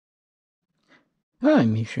Hi,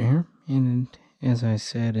 Misha here, and as I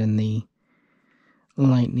said in the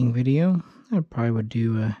lightning video, I probably would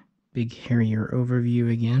do a big Harrier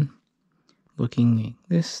overview again, looking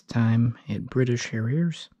this time at British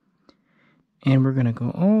Harriers, and we're going to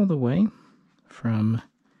go all the way from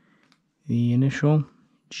the initial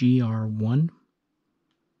GR.1,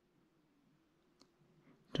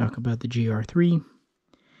 talk about the GR.3,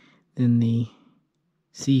 then the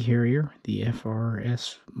Sea Harrier, the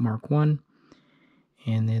FRS.1,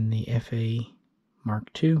 and then the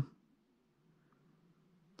FA.2, and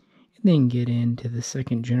then get into the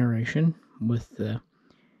second generation with the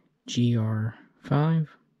GR.5,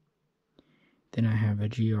 then I have a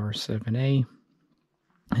GR.7A,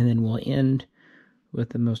 and then we'll end with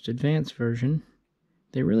the most advanced version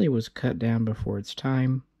that really was cut down before its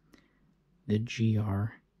time, the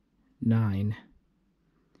GR.9.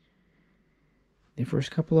 The first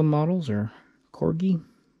couple of models are Corgi,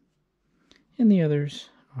 and the others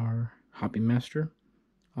are Hobbymaster.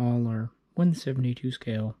 All are 1/72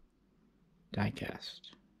 scale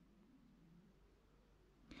diecast.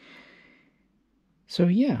 So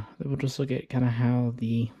yeah, we'll just look at kind of how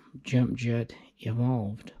the jump jet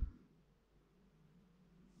evolved.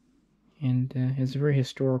 And it's a very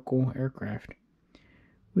historical aircraft.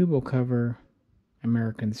 We will cover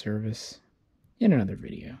American service in another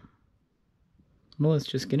video. Well, let's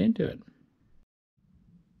just get into it.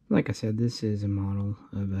 Like I said, this is a model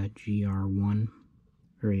of a GR.1,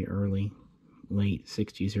 very early, late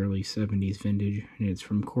 60s, early 70s vintage, and it's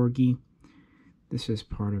from Corgi. This is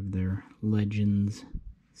part of their Legends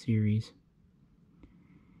series.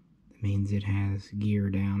 That means it has gear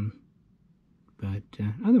down, but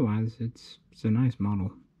otherwise it's a nice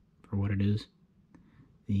model for what it is.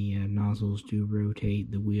 The nozzles do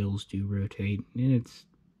rotate, the wheels do rotate, and it's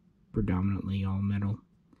predominantly all metal.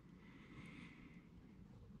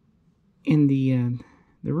 And the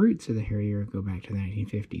roots of the Harrier go back to the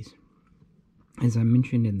 1950s. As I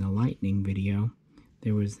mentioned in the Lightning video,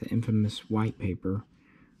 there was the infamous white paper,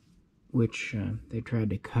 which they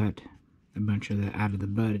tried to cut a bunch of that out of the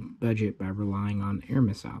budget by relying on air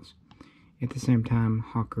missiles. At the same time,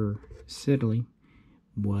 Hawker Siddeley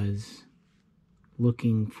was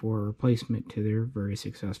looking for a replacement to their very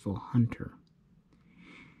successful Hunter.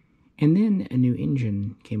 And then a new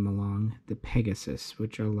engine came along, the Pegasus,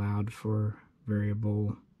 which allowed for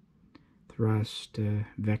variable thrust,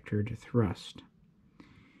 vectored thrust.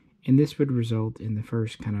 And this would result in the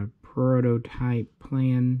first kind of prototype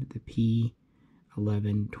plan, the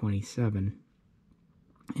P1127.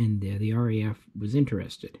 And the RAF was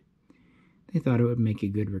interested. They thought it would make a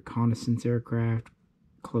good reconnaissance aircraft,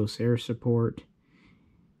 close air support,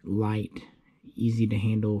 light, easy to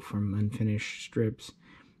handle from unfinished strips.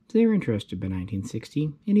 So they were interested by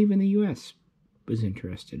 1960, and even the US was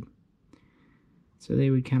interested. So they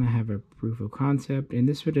would kind of have a proof of concept, and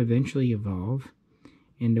this would eventually evolve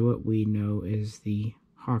into what we know as the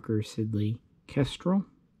Hawker Siddeley Kestrel,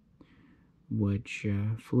 which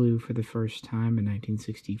flew for the first time in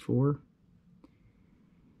 1964.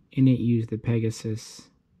 And it used the Pegasus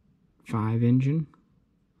 5 engine.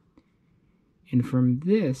 And from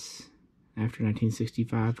this, after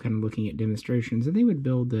 1965, kind of looking at demonstrations, and they would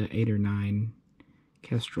build the 8 or 9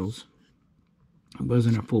 Kestrels. It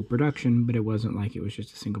wasn't a full production, but it wasn't like it was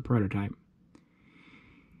just a single prototype.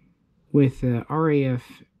 With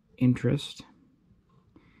RAF interest,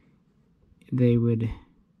 they would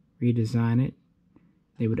redesign it.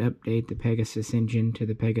 They would update the Pegasus engine to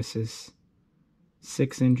the Pegasus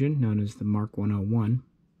 6 engine, known as the Mark 101.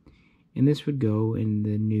 And this would go in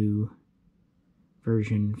the new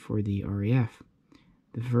version for the RAF.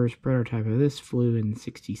 The first prototype of this flew in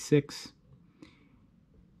 '66,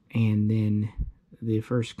 and then the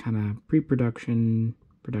first kind of production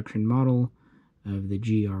model of the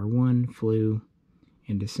GR.1 flew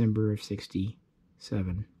in December of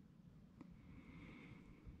 '67.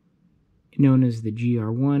 Known as the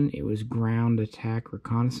GR.1, it was ground attack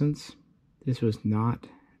reconnaissance. This was not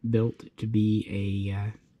built to be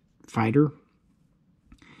a fighter.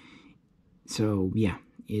 So yeah,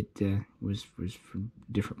 it was for a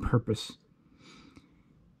different purpose.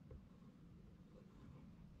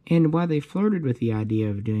 And while they flirted with the idea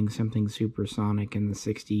of doing something supersonic in the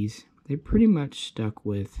 60s, they pretty much stuck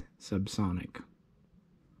with subsonic,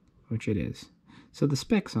 which it is. So the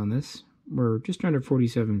specs on this were just under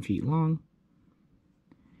 47 feet long,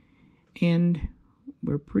 and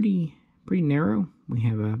we're pretty narrow. We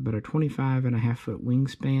have about a 25.5 foot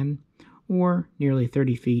wingspan, or nearly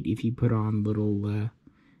 30 feet if you put on little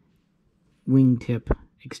wingtip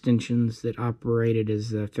extensions that operated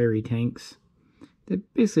as ferry tanks.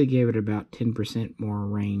 That basically gave it about 10% more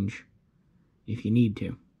range if you need to.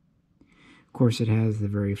 Of course, it has the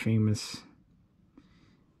very famous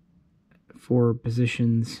 4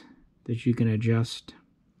 positions that you can adjust.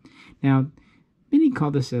 Now, many call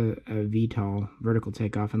this a VTOL, vertical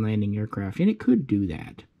takeoff and landing aircraft, and it could do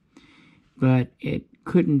that. But it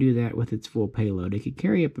couldn't do that with its full payload. It could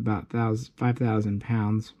carry up about 5,000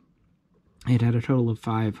 pounds. It had a total of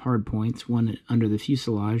 5 hard points, 1 under the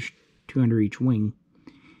fuselage, 2 under each wing.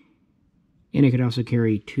 And it could also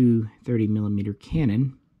carry 2 30mm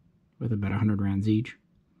cannon with about 100 rounds each.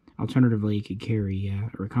 Alternatively, it could carry a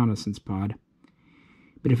reconnaissance pod.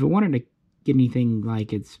 But if it wanted to get anything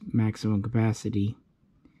like its maximum capacity,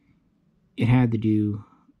 it had to do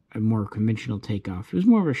a more conventional takeoff. It was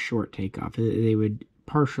more of a short takeoff. They would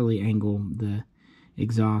partially angle the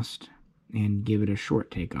exhaust and give it a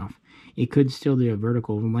short takeoff. It could still do a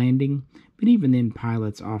vertical landing, but even then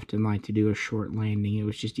pilots often like to do a short landing. It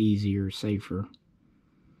was just easier, safer.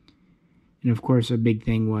 And of course a big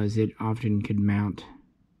thing was it often could mount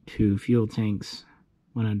 2 fuel tanks,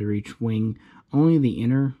 1 under each wing. Only the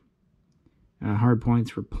inner hard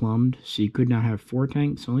points were plumbed, so you could not have 4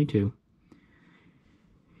 tanks, only 2.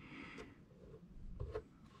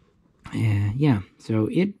 Yeah, so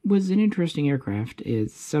it was an interesting aircraft.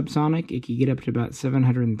 It's subsonic. It could get up to about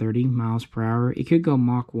 730 miles per hour. It could go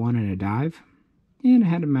Mach 1 in a dive. And it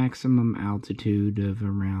had a maximum altitude of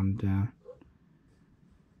around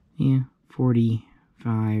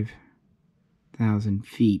 45,000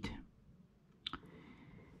 feet.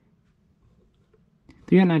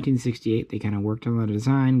 Throughout 1968, they kind of worked on the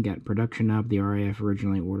design, got production up. The RAF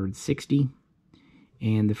originally ordered 60.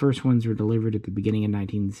 And the first ones were delivered at the beginning of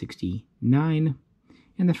 1969,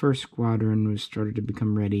 and the first squadron was started to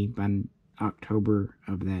become ready by October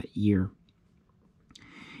of that year.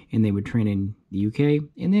 And they would train in the UK,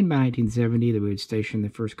 and then by 1970 they would station the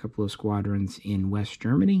first couple of squadrons in West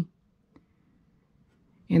Germany,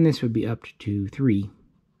 and this would be up to 3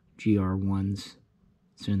 GR.1s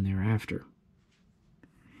soon thereafter.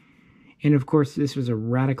 And of course this was a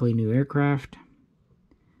radically new aircraft.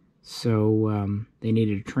 So they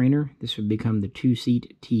needed a trainer. This would become the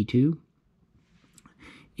 2-seat T2.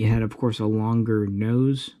 It had, of course, a longer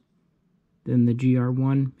nose than the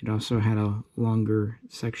GR.1. It also had a longer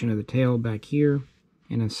section of the tail back here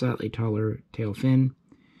and a slightly taller tail fin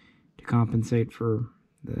to compensate for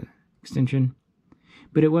the extension.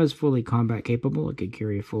 But it was fully combat capable. It could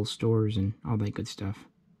carry full stores and all that good stuff.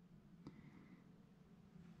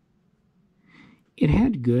 It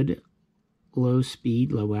had good low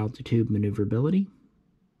speed, low altitude maneuverability.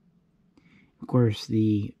 Of course,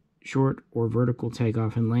 the short or vertical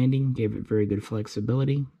takeoff and landing gave it very good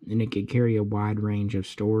flexibility, and it could carry a wide range of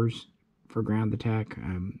stores for ground attack,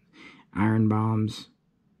 iron bombs,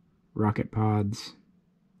 rocket pods,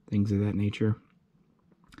 things of that nature.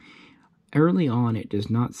 Early on, it does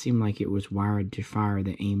not seem like it was wired to fire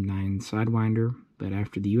the AIM-9 Sidewinder, but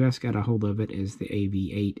after the U.S. got a hold of it as the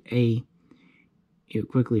AV-8A, it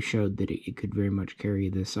quickly showed that it could very much carry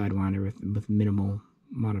the Sidewinder with minimal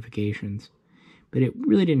modifications. But it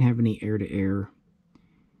really didn't have any air-to-air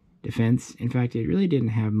defense. In fact, it really didn't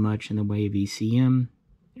have much in the way of ECM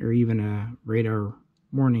or even a radar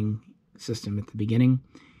warning system at the beginning.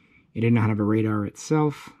 It did not have a radar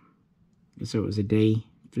itself, so it was a day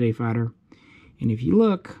fighter. And if you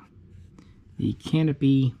look, the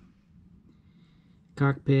canopy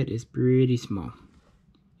cockpit is pretty small.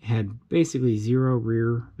 It had basically 0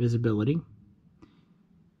 rear visibility.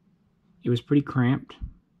 It was pretty cramped,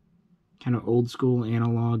 kind of old school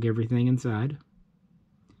analog everything inside.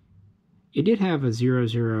 It did have a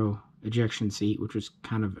 0-0 ejection seat, which was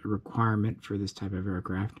kind of a requirement for this type of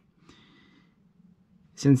aircraft.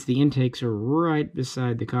 Since the intakes are right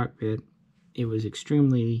beside the cockpit, it was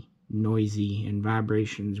extremely noisy and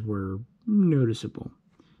vibrations were noticeable.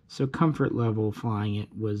 So comfort level flying it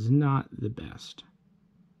was not the best.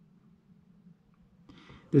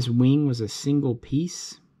 This wing was a single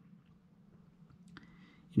piece,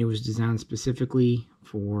 and it was designed specifically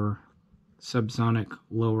for subsonic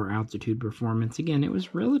lower altitude performance. Again, it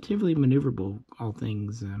was relatively maneuverable, all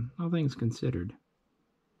things considered.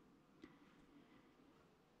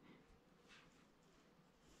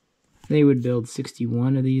 They would build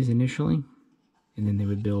 61 of these initially, and then they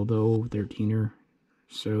would build 13 or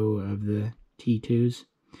so of the T2s.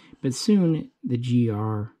 But soon the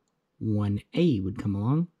GR.1A would come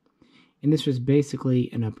along, and this was basically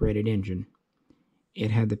an uprated engine.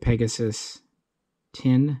 It had the Pegasus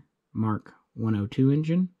 10 Mark 102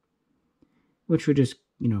 engine, which would just,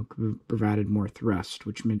 provided more thrust,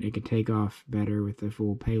 which meant it could take off better with the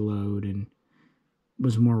full payload and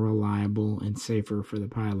was more reliable and safer for the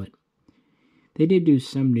pilot. They did do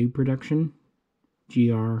some new production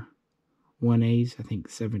GR.1As, I think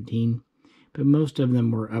 17, but most of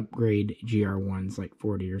them were upgrade GR.1s, like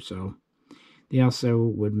 40 or so. They also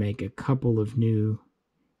would make a couple of new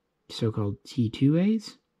so-called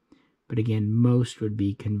T2As, but again, most would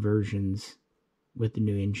be conversions with the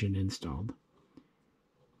new engine installed.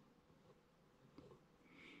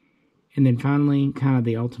 And then finally, kind of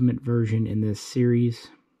the ultimate version in this series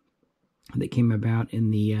that came about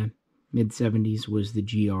in the mid-70s was the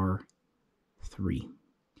GR.3.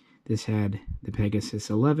 This had the Pegasus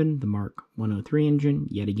 11, the Mark 103 engine,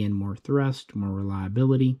 yet again more thrust, more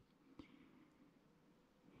reliability.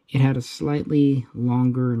 It had a slightly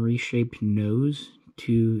longer and reshaped nose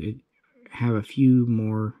to have a few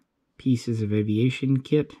more pieces of aviation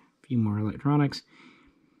kit, a few more electronics.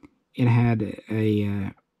 It had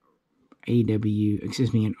an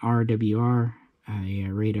RWR,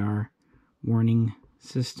 a radar warning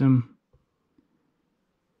system.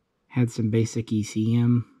 Had some basic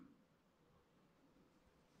ECM.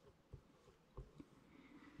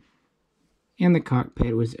 And the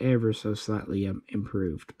cockpit was ever so slightly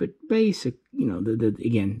improved. But basic,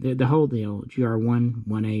 the whole deal, GR.1,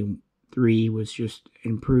 1A, 3 was just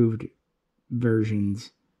improved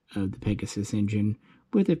versions of the Pegasus engine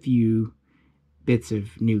with a few bits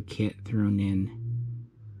of new kit thrown in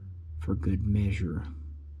for good measure.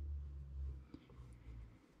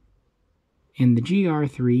 In the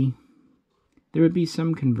GR.3, there would be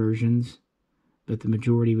some conversions, but the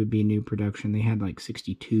majority would be new production. They had like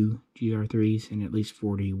 62 GR.3s, and at least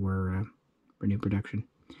 40 were new production.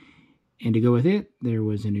 And to go with it, there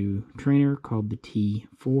was a new trainer called the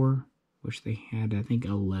T4, which they had, I think,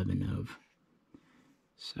 11 of.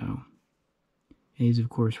 So, these, of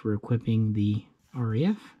course, were equipping the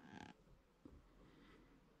RAF.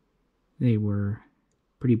 They were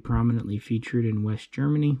pretty prominently featured in West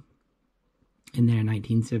Germany. And then in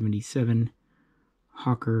 1977,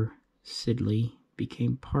 Hawker Siddeley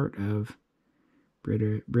became part of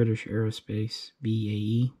British Aerospace,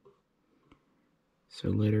 BAE. So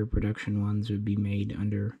later production ones would be made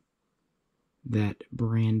under that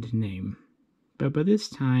brand name. But by this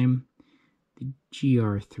time, the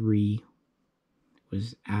GR.3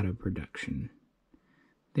 was out of production.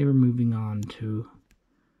 They were moving on to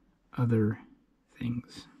other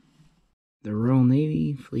things. The Royal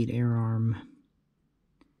Navy Fleet Air Arm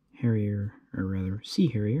Harrier, or rather Sea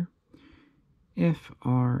Harrier,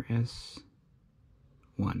 FRS.1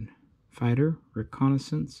 Fighter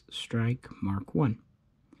Reconnaissance Strike Mark 1.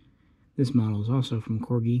 This model is also from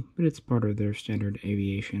Corgi, but it's part of their standard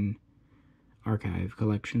aviation archive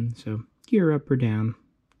collection, so gear up or down,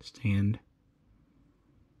 stand.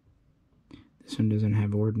 This one doesn't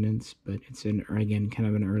have ordnance, but it's again kind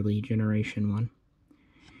of an early generation one.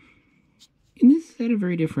 And this had a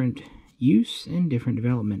very different use and different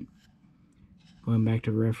development. Going back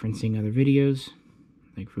to referencing other videos,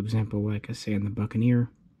 like for example, like I say on the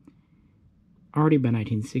Buccaneer, already by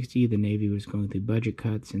 1960, the Navy was going through budget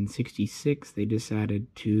cuts. In 66, they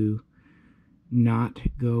decided to not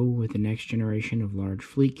go with the next generation of large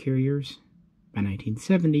fleet carriers. By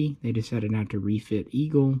 1970, they decided not to refit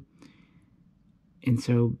Eagle. And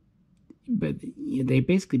so, but they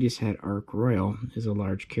basically just had Ark Royal as a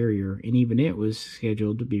large carrier, and even it was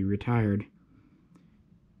scheduled to be retired.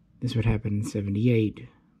 This would happen in 78,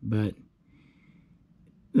 but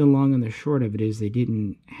the long and the short of it is they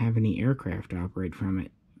didn't have any aircraft to operate from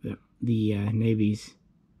it. The Navy's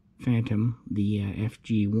Phantom, the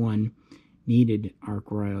FG-1, needed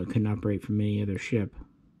Ark Royal. It couldn't operate from any other ship.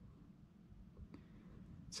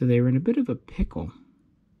 So they were in a bit of a pickle.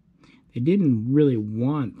 They didn't really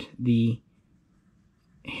want the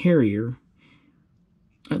Harrier.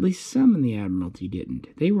 At least some in the Admiralty didn't.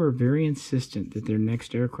 They were very insistent that their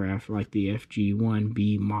next aircraft, like the FG-1,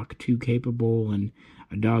 be Mach 2 capable and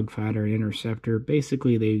a dogfighter and interceptor.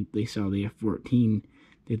 Basically, they saw the F-14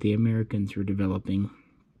 that the Americans were developing,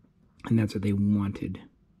 and that's what they wanted.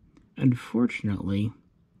 Unfortunately,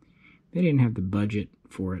 they didn't have the budget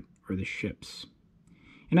for it or the ships.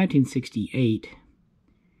 In 1968,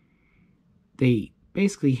 they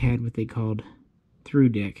basically had what they called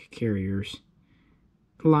through-deck carriers.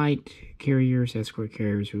 Light carriers, escort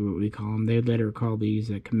carriers, is what we call them. They'd later call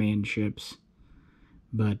these command ships.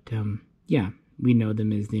 But, yeah, we know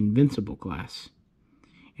them as the Invincible class.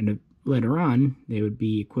 And later on, they would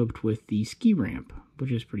be equipped with the ski ramp,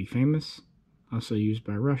 which is pretty famous, also used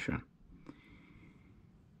by Russia.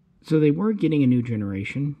 So they were getting a new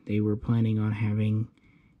generation. They were planning on having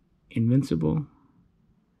Invincible,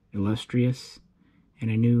 Illustrious,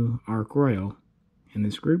 and a new Ark Royal in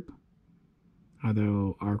this group.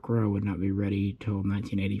 Although Ark Royal would not be ready till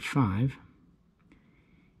 1985.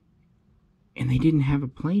 and they didn't have a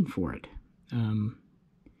plane for it.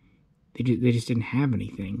 They just didn't have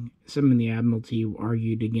anything. Some in the Admiralty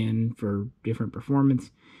argued again for different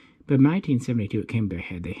performance, but in 1972 it came to a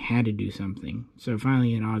head. They had to do something. So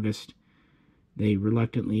finally in August, they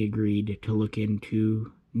reluctantly agreed to look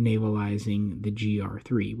into navalizing the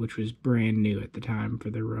GR.3, which was brand new at the time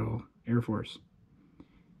for the Royal Air Force.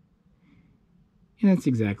 And that's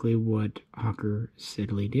exactly what Hawker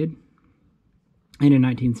Siddeley did. And in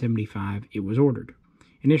 1975, it was ordered.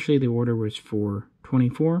 Initially, the order was for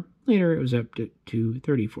 24. Later, it was up to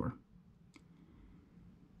 34.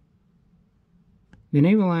 The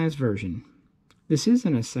navalized version. This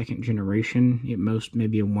isn't a second generation. At most,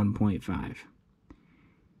 maybe a 1.5.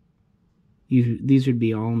 These would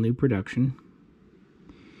be all new production.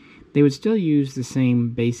 They would still use the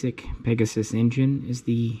same basic Pegasus engine as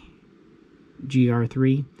the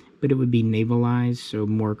GR.3, but it would be navalized, so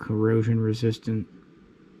more corrosion resistant.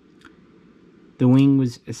 The wing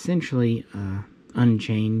was essentially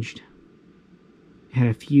unchanged. It had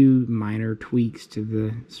a few minor tweaks to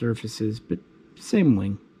the surfaces, but same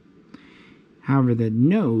wing. However, the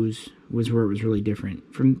nose was where it was really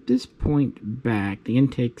different. From this point back, the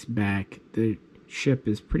intakes back, the ship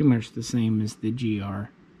is pretty much the same as the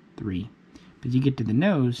GR.3. But you get to the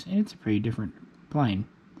nose, and it's a pretty different plane.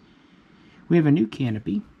 We have a new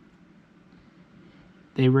canopy.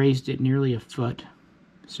 They raised it nearly a foot,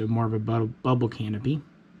 so more of a bubble canopy.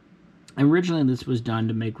 Originally, this was done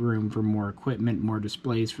to make room for more equipment, more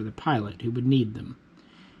displays for the pilot who would need them.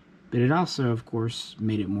 But it also, of course,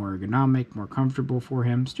 made it more ergonomic, more comfortable for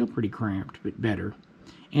him. Still pretty cramped, but better.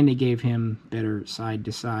 And it gave him better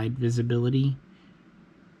side-to-side visibility.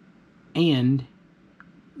 And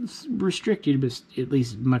restricted, but at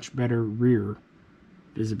least much better rear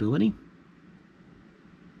visibility.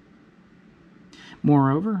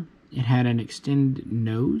 Moreover, it had an extended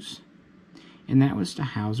nose, and that was to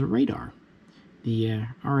house a radar. The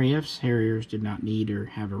RAF's Harriers did not need or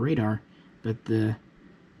have a radar, but the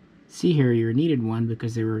Sea Harrier needed one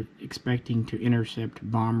because they were expecting to intercept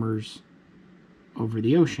bombers over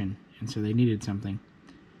the ocean, and so they needed something.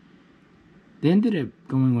 They ended up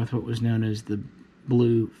going with what was known as the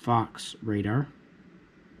Blue Fox radar,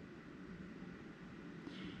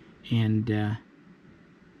 and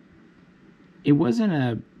it wasn't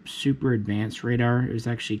a super advanced radar. It was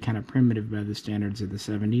actually kind of primitive by the standards of the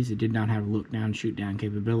 70s. It did not have look-down, shoot-down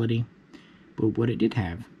capability, but what it did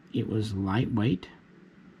have, it was lightweight,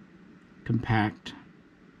 compact,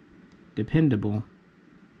 dependable,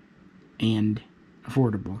 and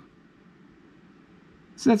affordable.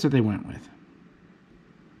 So that's what they went with.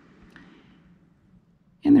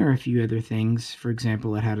 And there are a few other things. For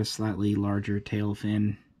example, it had a slightly larger tail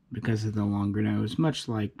fin because of the longer nose, much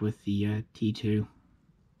like with the T2.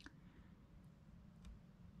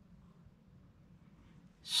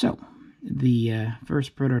 So, the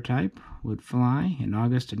first prototype would fly in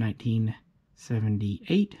August of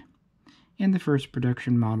 1978, and the first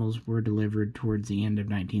production models were delivered towards the end of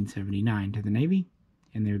 1979 to the Navy,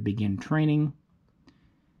 and they would begin training,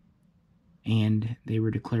 and they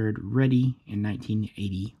were declared ready in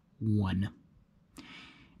 1981.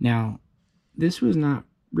 Now, this was not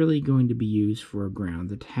really going to be used for a ground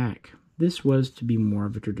attack. This was to be more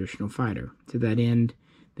of a traditional fighter. To that end,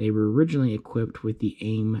 they were originally equipped with the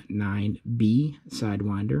AIM-9B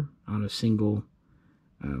Sidewinder on a single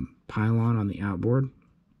pylon on the outboard.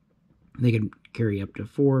 They could carry up to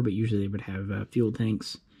 4, but usually they would have fuel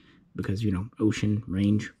tanks because, ocean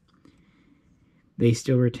range. They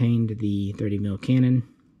still retained the 30mm cannon,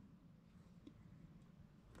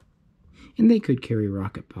 and they could carry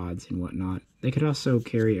rocket pods and whatnot. They could also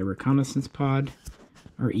carry a reconnaissance pod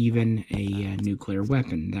or even a nuclear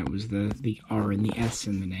weapon. That was the R and the S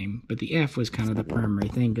in the name. But the F was kind of the primary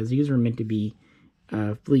thing, because these were meant to be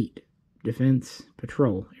fleet defense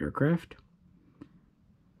patrol aircraft.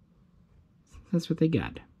 That's what they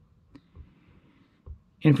got.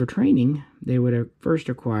 And for training, they would first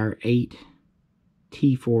acquire 8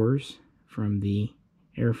 T4s from the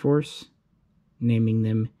Air Force, naming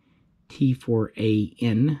them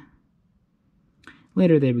T4AN.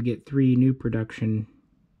 Later, they would get 3 new production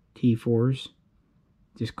T4s,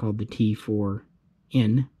 just called the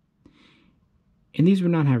T4N. And these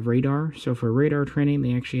would not have radar, so for radar training,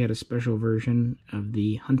 they actually had a special version of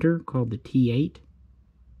the Hunter called the T8.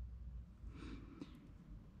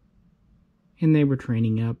 And they were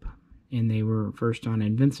training up, and they were first on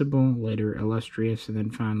Invincible, later Illustrious, and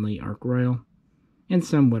then finally Ark Royal. And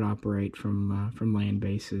some would operate from land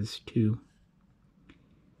bases too.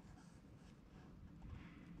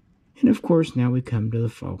 And of course, now we come to the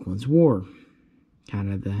Falklands War,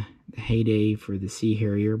 kind of the the heyday for the Sea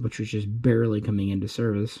Harrier, which was just barely coming into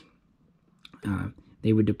service.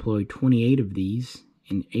 They would deploy 28 of these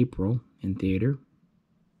in April in theater,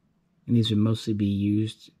 and these would mostly be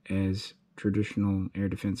used as traditional air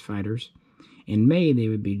defense fighters. In May, they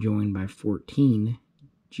would be joined by 14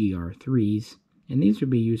 GR.3s, and these would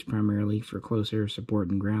be used primarily for close air support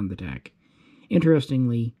and ground attack.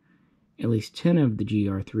 Interestingly, at least 10 of the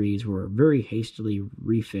GR.3s were very hastily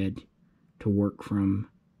refit to work from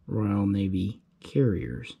Royal Navy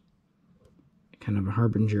carriers, kind of a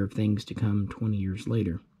harbinger of things to come 20 years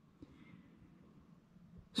later.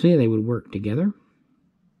 So yeah, they would work together.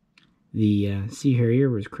 The Sea Harrier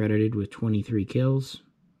was credited with 23 kills,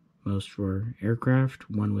 most were aircraft,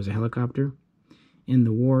 one was a helicopter. In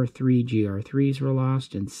the war, 3 GR.3s were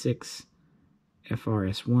lost and 6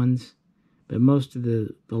 FRS.1s, but most of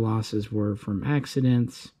the losses were from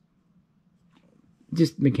accidents,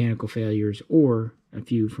 just mechanical failures, or a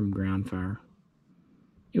few from ground fire.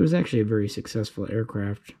 It was actually a very successful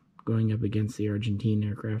aircraft going up against the Argentine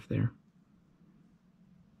aircraft there.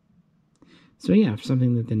 So yeah,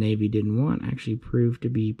 something that the Navy didn't want actually proved to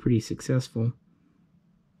be pretty successful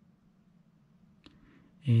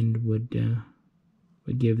and would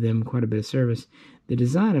give them quite a bit of service. The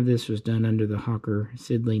design of this was done under the Hawker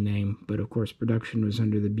Siddeley name, but of course production was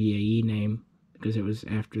under the BAE name because it was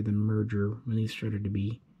after the merger when these started to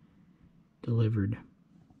be delivered.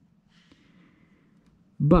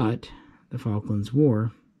 But the Falklands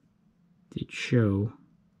War did show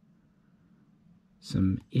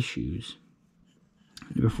some issues.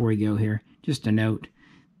 Before we go here, just a note,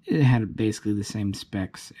 it had basically the same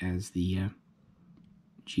specs as the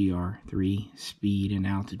GR.3, speed and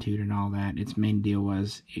altitude and all that. Its main deal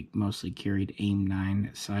was it mostly carried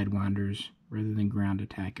AIM-9 Sidewinders rather than ground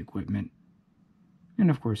attack equipment. And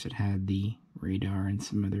of course it had the radar and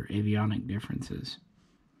some other avionic differences.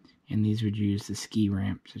 And these would use the ski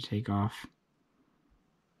ramp to take off.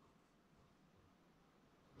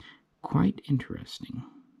 Quite interesting.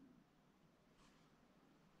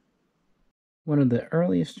 One of the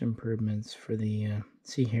earliest improvements for the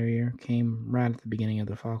Sea Harrier came right at the beginning of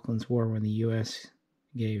the Falklands War when the U.S.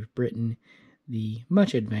 gave Britain the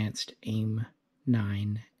much advanced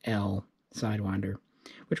AIM-9L Sidewinder,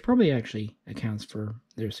 which probably actually accounts for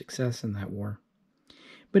their success in that war.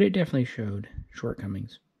 But it definitely showed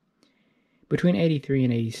shortcomings. Between 83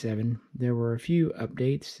 and 87, there were a few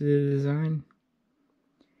updates to the design.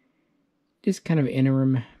 Just kind of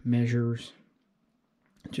interim measures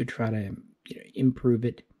to try to improve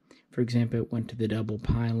it. For example, it went to the double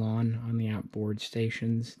pylon on the outboard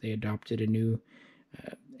stations. They adopted a new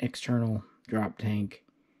external drop tank.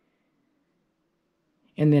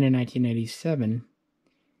 And then in 1987,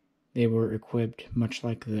 they were equipped, much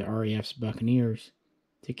like the RAF's Buccaneers,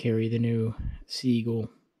 to carry the new Seagull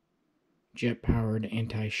jet-powered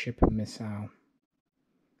anti-ship missile.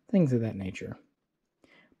 Things of that nature.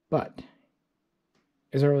 But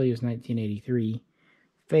as early as 1983,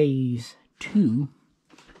 Phase 2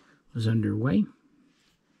 was underway,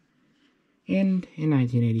 and in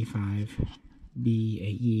 1985,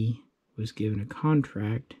 BAE was given a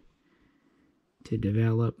contract to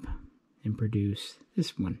develop and produce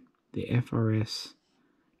this one, the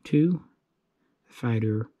FRS.2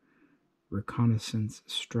 Fighter Reconnaissance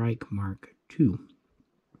Strike Mark II.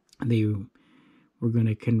 They were going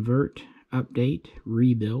to convert, update,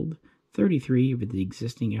 rebuild 33 of the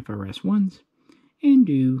existing FRS-1s and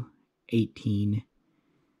do 18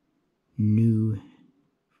 new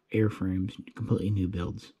airframes, completely new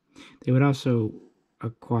builds. They would also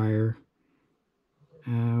acquire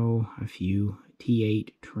a few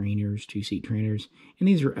T8 trainers, two-seat trainers, and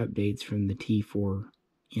these are updates from the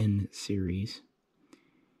T4N series.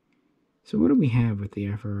 So what do we have with the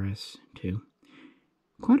FRS-2?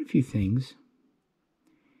 Quite a few things.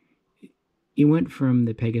 It went from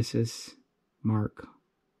the Pegasus Mark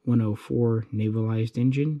 104 navalized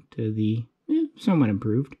engine to the somewhat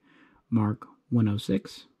improved Mark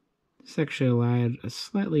 106. This actually allowed a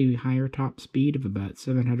slightly higher top speed of about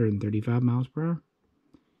 735 miles per hour.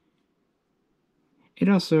 It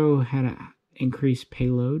also had an increased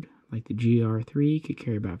payload, like the GR.3 could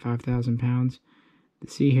carry about 5,000 pounds. The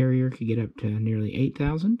Sea Harrier could get up to nearly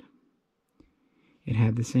 8,000. It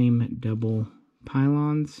had the same double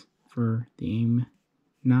pylons for the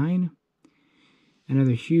AIM-9.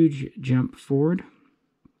 Another huge jump forward.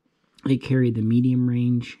 It carried the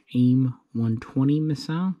medium-range AIM-120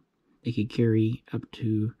 missile. They could carry up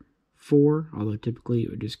to 4, although typically it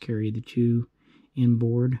would just carry the 2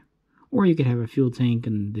 inboard. Or you could have a fuel tank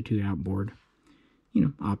and the 2 outboard.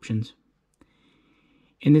 Options.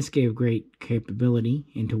 And this gave great capability,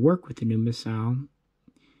 and to work with the new missile,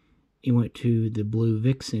 he went to the Blue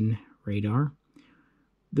Vixen radar.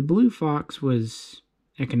 The Blue Fox was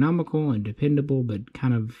economical and dependable, but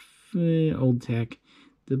kind of old tech.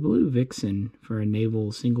 The Blue Vixen, for a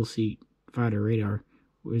naval single-seat fighter radar,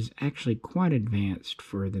 was actually quite advanced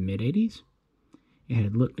for the mid-80s. It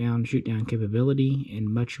had look-down, shoot-down capability and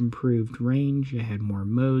much improved range. It had more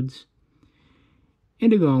modes.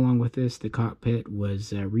 And to go along with this, the cockpit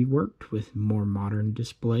was reworked with more modern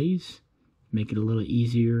displays, make it a little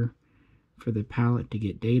easier for the pilot to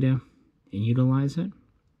get data and utilize it.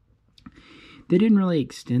 They didn't really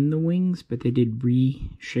extend the wings, but they did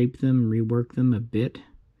reshape them, rework them a bit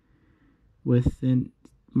with the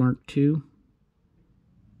Mark II.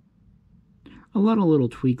 A lot of little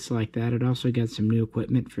tweaks like that. It also got some new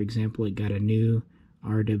equipment. For example, it got a new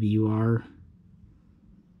RWR,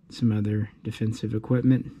 some other defensive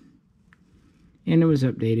equipment, and it was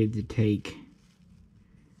updated to take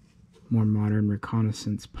more modern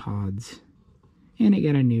reconnaissance pods. And it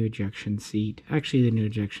got a new ejection seat. Actually, the new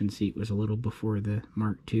ejection seat was a little before the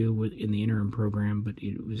Mark II in the interim program, but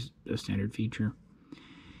it was a standard feature.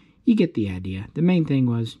 You get the idea. The main thing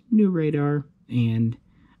was new radar and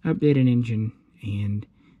updated engine and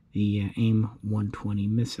the AIM-120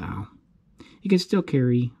 missile. It could still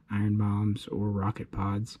carry iron bombs or rocket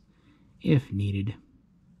pods if needed.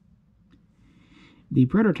 The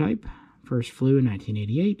prototype first flew in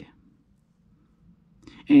 1988.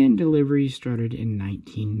 And deliveries started in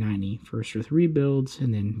 1990, first with rebuilds,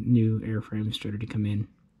 and then new airframes started to come in.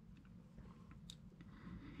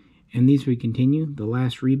 And these would continue. The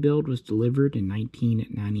last rebuild was delivered in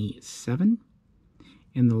 1997,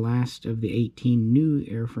 and the last of the 18 new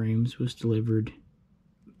airframes was delivered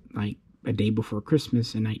like a day before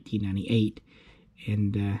Christmas in 1998,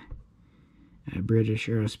 and British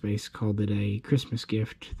Aerospace called it a Christmas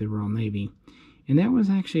gift to the Royal Navy. And that was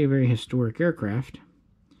actually a very historic aircraft,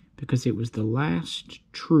 because it was the last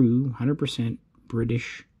true 100%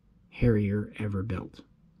 British Harrier ever built.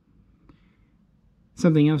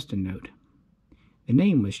 Something else to note, the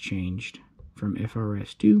name was changed from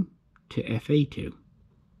FRS.2 to FA.2. And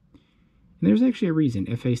there's actually a reason.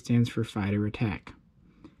 FA stands for Fighter Attack.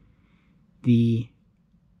 The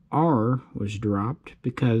R was dropped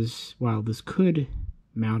because while this could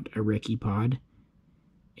mount a recce pod,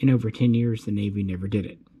 in over 10 years the Navy never did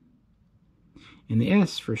it. And the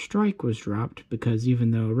S for strike was dropped because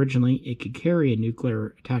even though originally it could carry a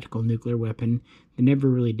tactical nuclear weapon, they never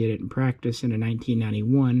really did it in practice. And in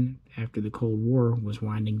 1991, after the Cold War was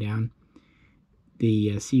winding down,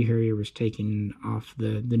 the Sea Harrier was taken off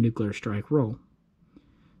the nuclear strike role.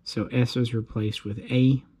 So S was replaced with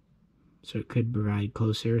A, so it could provide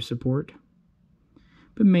close air support.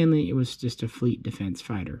 But mainly it was just a fleet defense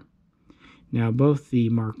fighter. Now, both the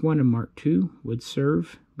Mark I and Mark II would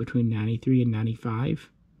serve between 93 and 95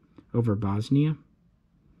 over Bosnia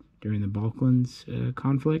during the Balkans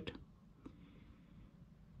conflict.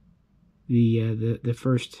 The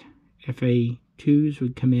first FA.2s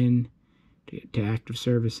would come in to active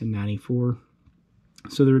service in 94,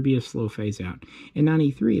 so there would be a slow phase out. In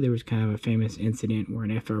 93, there was kind of a famous incident where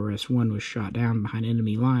an FRS.1 was shot down behind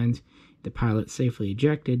enemy lines. The pilot safely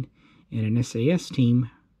ejected, and an SAS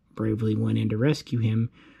team bravely went in to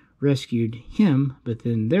rescued him, but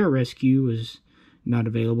then their rescue was not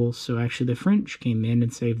available, so actually the French came in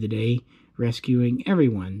and saved the day, rescuing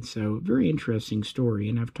everyone. So, very interesting story,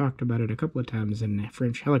 and I've talked about it a couple of times in a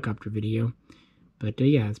French helicopter video, but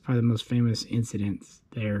yeah, it's probably the most famous incidents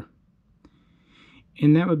there.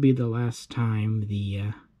 And that would be the last time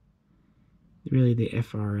the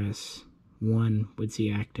FRS.1 would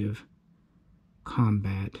see active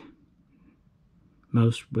combat.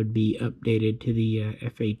 Most would be updated to the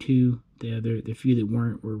FA.2. The few that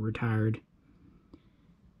weren't were retired.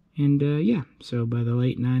 And yeah, so by the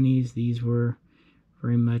late 90s, these were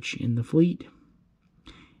very much in the fleet.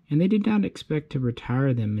 And they did not expect to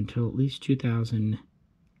retire them until at least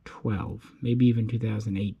 2012, maybe even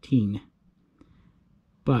 2018.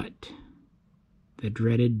 But the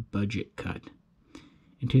dreaded budget cut.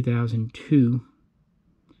 In 2002,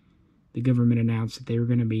 the government announced that they were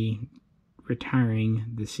going to be retiring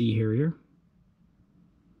the Sea Harrier.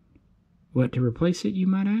 What to replace it, you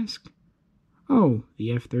might ask? Oh,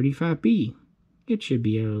 the F-35B. It should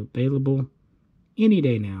be available any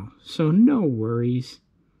day now, so no worries.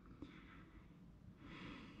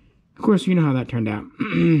 Of course, you know how that turned out,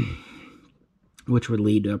 which would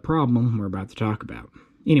lead to a problem we're about to talk about.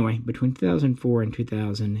 Anyway, between 2004 and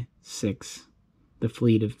 2006, the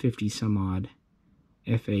fleet of 50-some-odd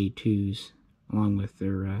FA.2s, along with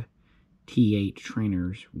their T8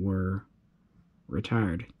 trainers, were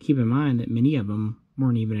retired. Keep in mind that many of them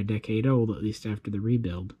weren't even a decade old, at least after the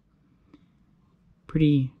rebuild.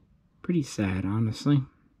 Pretty sad, honestly.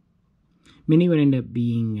 Many would end up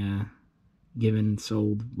being given,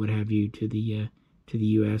 sold, what have you, to the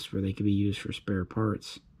U.S. where they could be used for spare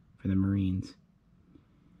parts for the Marines.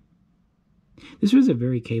 This was a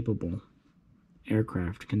very capable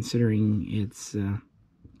aircraft, considering its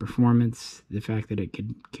performance, the fact that it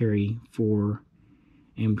could carry 4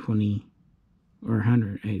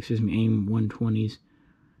 AIM-120s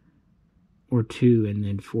or 2, and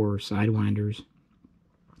then 4 Sidewinders.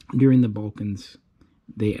 During the Balkans,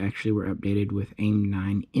 they actually were updated with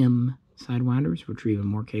AIM-9M Sidewinders, which were even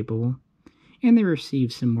more capable. And they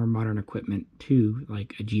received some more modern equipment too,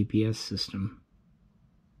 like a GPS system.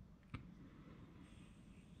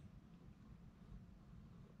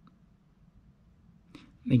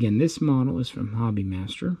 Again, this model is from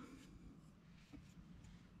Hobbymaster.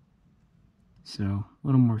 So, a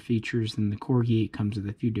little more features than the Corgi. It comes with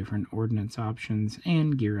a few different ordnance options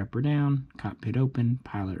and gear up or down, cockpit open,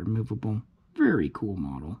 pilot removable. Very cool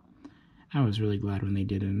model. I was really glad when they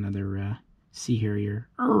did another Sea Harrier.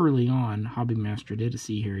 Early on, Hobbymaster did a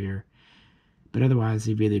Sea Harrier, but otherwise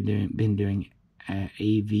they've either been doing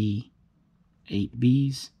AV-8Bs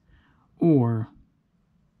or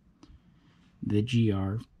the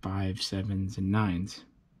GR.5, 7s, and 9s.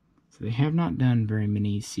 So they have not done very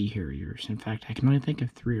many Sea Harriers. In fact, I can only think of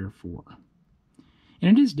 3 or 4.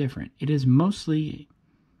 And it is different. It is mostly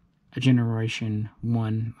a Generation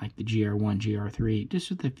 1, like the GR.1, GR.3, just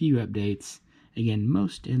with a few updates. Again,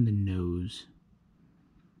 most in the nose.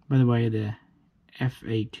 By the way, the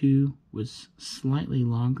FA.2 was slightly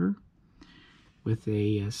longer, with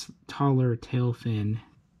a taller tail fin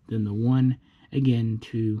than the 1, again,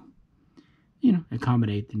 to,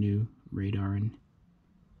 accommodate the new radar and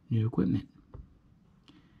new equipment.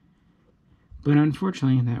 But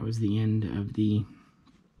unfortunately, that was the end of the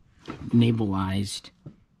navalized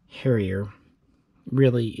Harrier.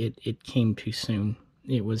 Really, it came too soon.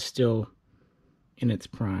 It was still in its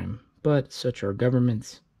prime, but such are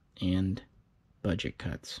governments and budget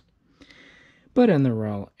cuts. But in the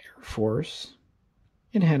Royal Air Force,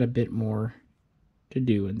 it had a bit more to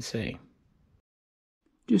do and say.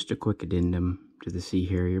 Just a quick addendum to the Sea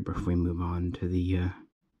Harrier before we move on to the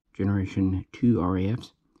Generation 2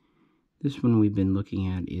 RAFs. This one we've been looking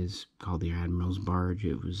at is called the Admiral's Barge.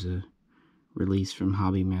 It was released from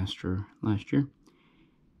Hobbymaster last year.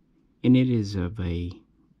 And it is of a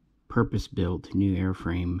purpose-built new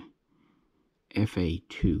airframe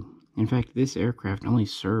FA.2. In fact, this aircraft only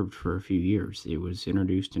served for a few years. It was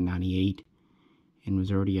introduced in '98 and was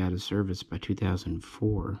already out of service by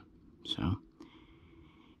 2004. So,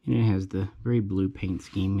 and it has the very blue paint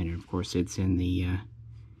scheme, and of course it's in the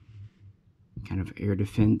kind of air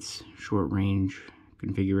defense short range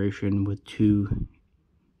configuration with 2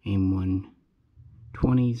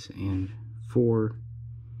 AIM-120s and 4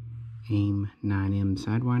 AIM-9M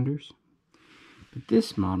Sidewinders. But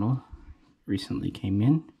this model recently came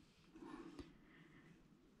in.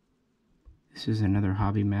 This is another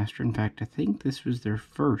Hobbymaster. In fact, I think this was their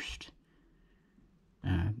first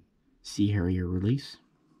Sea Harrier release.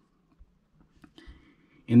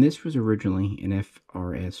 And this was originally an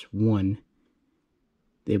FRS.1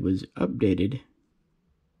 that was updated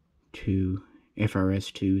to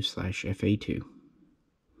FRS.2/FA.2.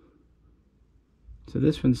 So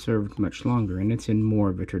this one served much longer, and it's in more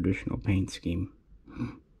of a traditional paint scheme.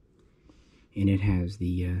 And it has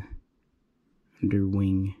the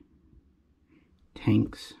underwing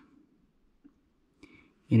tanks,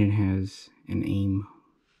 and it has an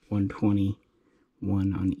AIM-120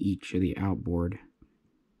 on each of the outboard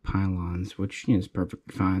pylons, which is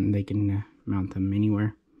perfectly fine. They can mount them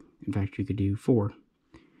anywhere. In fact, you could do 4.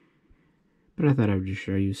 But I thought I would just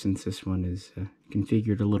show you, since this one is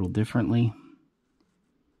configured a little differently,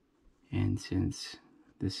 and since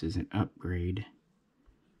this is an upgrade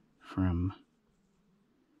from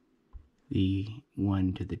the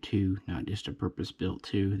 1 to the 2, not just a purpose-built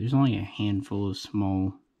 2. There's only a handful of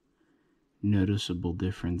small, noticeable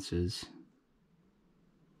differences.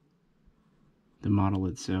 The model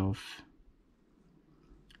itself,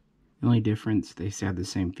 the only difference, they have the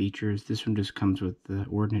same features. This one just comes with the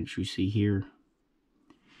ordnance you see here.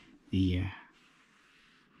 The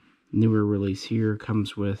newer release here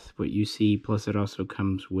comes with what you see, plus it also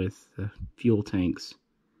comes with fuel tanks.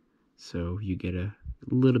 So you get a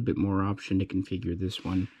little bit more option to configure this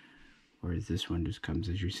one, whereas this one just comes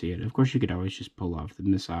as you see it. Of course, you could always just pull off the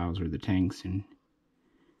missiles or the tanks and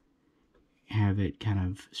have it kind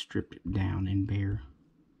of stripped down and bare.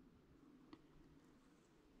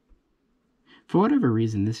 For whatever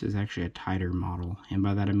reason, this is actually a tighter model, and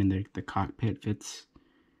by that I mean the cockpit fits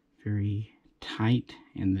very tight,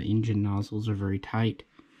 and the engine nozzles are very tight.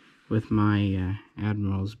 With my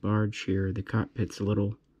Admiral's barge here, the cockpit's a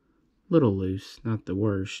little loose, not the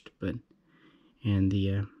worst, and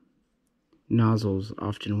the nozzles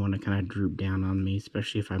often want to kind of droop down on me,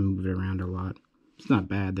 especially if I move it around a lot. It's not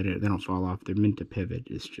bad that they don't fall off. They're meant to pivot.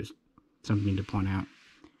 It's just something to point out.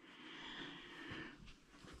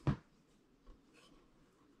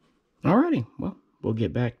 Alrighty, well, we'll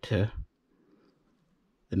get back to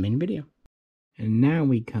the main video. And now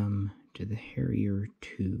we come to the Harrier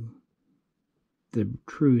 2, the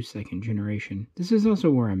true second generation. This is also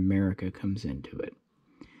where America comes into it.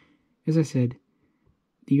 As I said,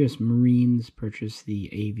 the U.S. Marines purchased the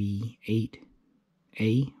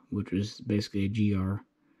AV-8A, which was basically a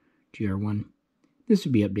GR.1. This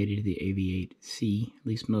would be updated to the AV-8C, at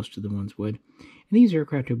least most of the ones would. And these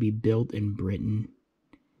aircraft would be built in Britain,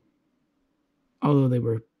 although they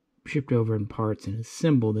were shipped over in parts and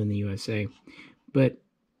assembled in the USA. But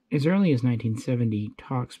as early as 1970,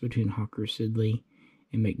 talks between Hawker Siddeley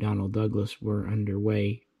and McDonnell Douglas were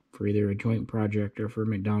underway for either a joint project or for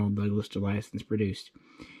McDonnell Douglas to license produced.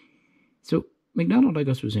 So McDonnell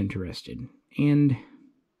Douglas was interested, and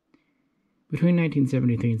between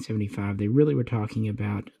 1973 and 75, they really were talking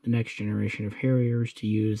about the next generation of Harriers to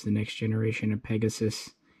use the next generation of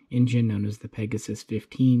Pegasus engine known as the Pegasus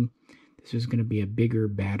 15. This was going to be a bigger,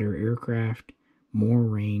 badder aircraft, more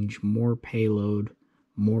range, more payload,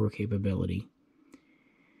 more capability.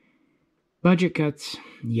 Budget cuts,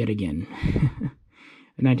 yet again.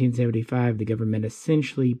 In 1975, the government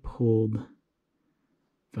essentially pulled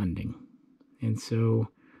funding. And so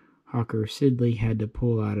Hawker Siddeley had to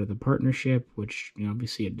pull out of the partnership, which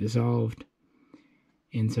obviously it dissolved.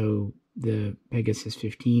 And so the Pegasus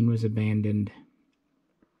 15 was abandoned.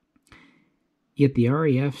 Yet the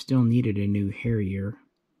RAF still needed a new Harrier.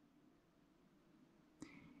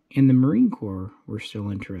 And the Marine Corps were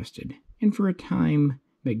still interested. And for a time,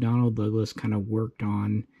 McDonnell Douglas kind of worked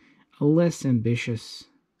on a less ambitious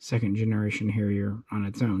second-generation Harrier on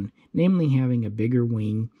its own, namely having a bigger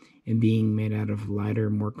wing and being made out of lighter,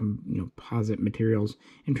 more composite materials,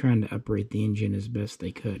 and trying to uprate the engine as best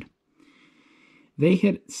they could. They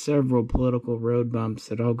hit several political road bumps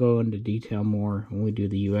that I'll go into detail more when we do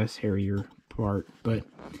the U.S. Harrier part, but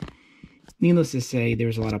needless to say, there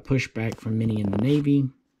was a lot of pushback from many in the Navy,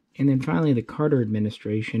 and then finally the Carter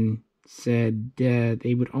administration said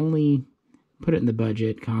they would only put it in the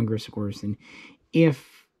budget, Congress of course, and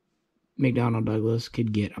if McDonnell Douglas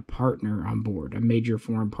could get a partner on board, a major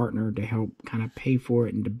foreign partner to help kind of pay for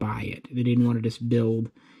it and to buy it. They didn't want to just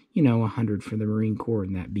build, 100 for the Marine Corps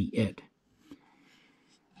and that be it.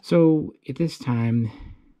 So at this time,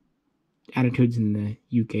 attitudes in the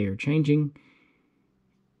UK are changing,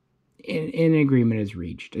 and an agreement is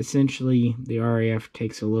reached. Essentially, the RAF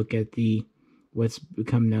takes a look at what's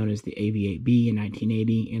become known as the AV-8B in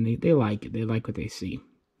 1980, and they like it. They like what they see.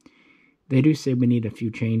 They do say we need a few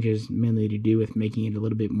changes, mainly to do with making it a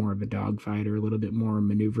little bit more of a dogfighter, a little bit more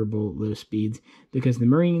maneuverable at low speeds, because the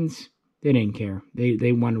Marines, they didn't care.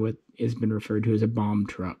 They wanted what has been referred to as a bomb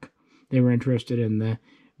truck. They were interested in the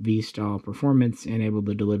V-style performance and able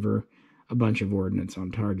to deliver a bunch of ordnance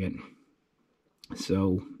on target.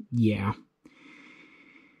 So, yeah.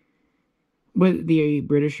 What the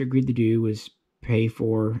British agreed to do was pay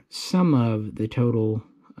for some of the total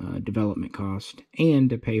development cost and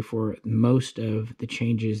to pay for most of the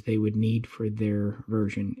changes they would need for their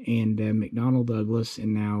version. And McDonnell Douglas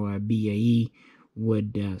and now BAE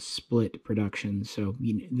would split production. So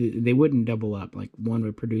they wouldn't double up. Like one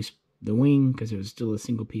would produce the wing because it was still a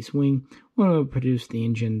single piece wing. One would produce the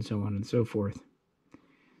engine, so on and so forth.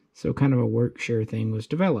 So kind of a work share thing was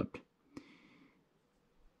developed.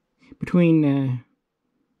 Between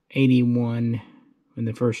 81, when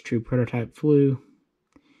the first true prototype flew,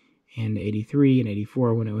 and 83 and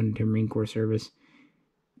 84 when it went into Marine Corps service,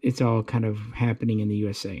 it's all kind of happening in the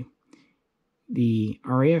USA. The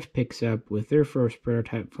RAF picks up with their first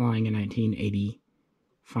prototype flying in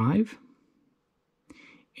 1985,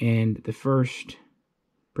 and the first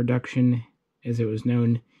production, as it was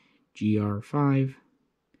known, GR.5,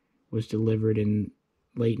 was delivered in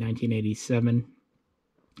late 1987,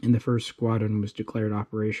 and the first squadron was declared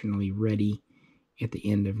operationally ready at the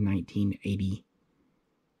end of 1989.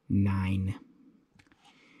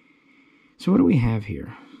 So what do we have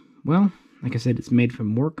here? Well, like I said, it's made from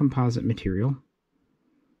more composite material.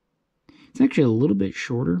 It's actually a little bit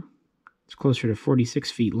shorter. It's closer to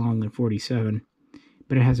 46 feet long than 47,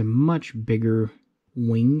 but it has a much bigger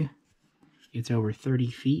wing. It's over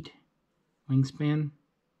 30 feet wingspan.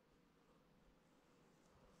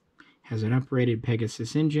 Has an uprated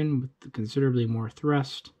Pegasus engine with considerably more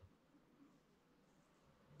thrust.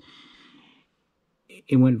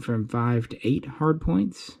 It went from 5 to 8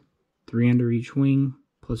 hardpoints, 3 under each wing,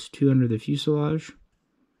 plus 2 under the fuselage.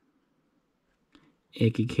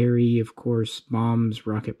 It could carry, of course, bombs,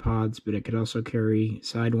 rocket pods, but it could also carry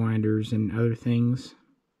sidewinders and other things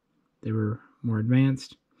that were more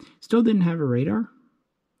advanced. Still didn't have a radar,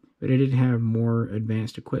 but it did have more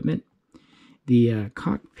advanced equipment. The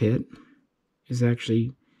cockpit is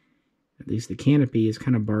actually, at least the canopy, is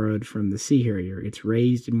kind of borrowed from the Sea Harrier. It's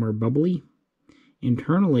raised and more bubbly.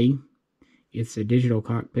 Internally, it's a digital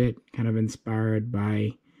cockpit, kind of inspired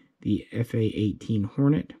by the FA.2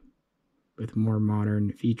 Hornet, with more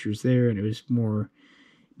modern features there, and it was more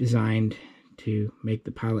designed to make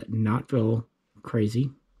the pilot not feel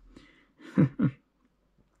crazy.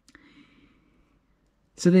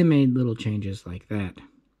 So they made little changes like that.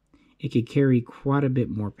 It could carry quite a bit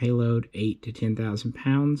more payload, 8 to 10,000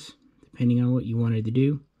 pounds, depending on what you wanted to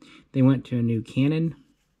do. They went to a new cannon.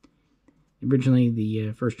 Originally,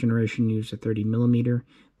 the first generation used a 30mm.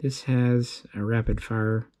 This has a rapid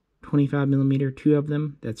fire 25mm, 2 of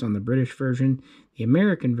them. That's on the British version. The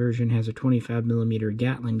American version has a 25mm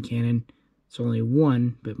Gatling cannon. It's only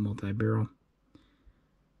one, but multi-barrel.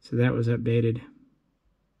 So that was updated.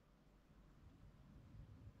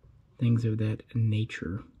 Things of that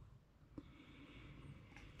nature.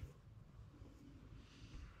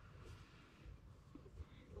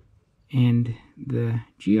 And the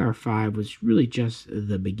GR.5 was really just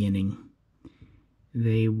the beginning.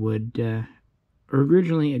 They would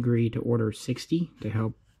originally agree to order 60 to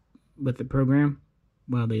help with the program.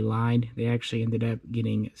 Well, they lied. They actually ended up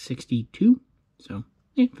getting 62. So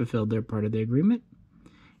they fulfilled their part of the agreement.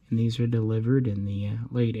 And these were delivered in the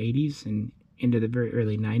late 80s and into the very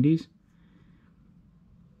early 90s,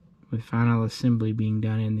 with final assembly being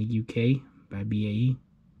done in the UK by BAE.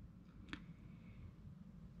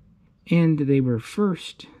 And they were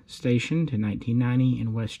first stationed in 1990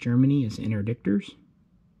 in West Germany as interdictors.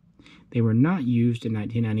 They were not used in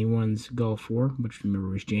 1991's Gulf War, which remember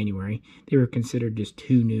was January. They were considered just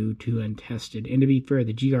too new, too untested. And to be fair,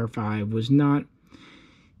 the GR.5 was not,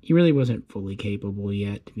 he really wasn't fully capable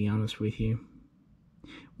yet, to be honest with you.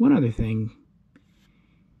 One other thing,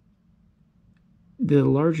 the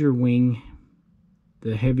larger wing,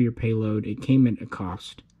 the heavier payload, it came at a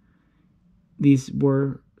cost. These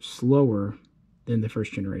were slower than the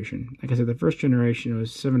first generation. Like I said, the first generation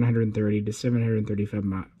was 730 to 735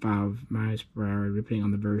 miles per hour, depending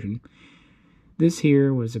on the version. This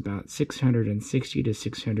here was about 660 to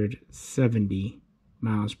 670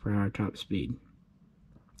 miles per hour top speed.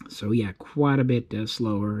 So yeah, quite a bit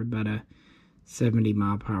slower, about a 70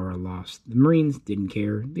 mile per hour loss. The Marines didn't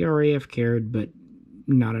care. The RAF cared, but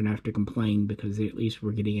not enough to complain, because they at least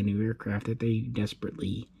were getting a new aircraft that they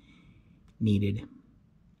desperately needed.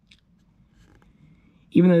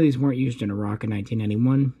 Even though these weren't used in Iraq in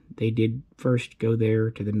 1991, they did first go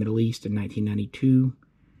there to the Middle East in 1992,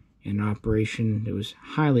 an operation that was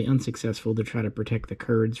highly unsuccessful to try to protect the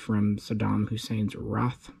Kurds from Saddam Hussein's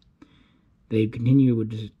wrath. They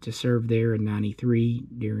continued to serve there in 93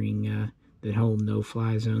 during the whole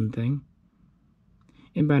no-fly zone thing.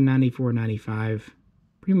 And by 94, 95,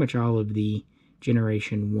 pretty much all of the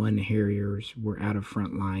Generation 1 Harriers were out of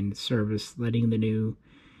frontline service, letting the new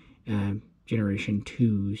Generation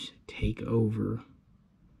 2s take over.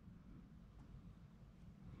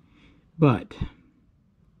 But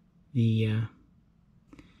the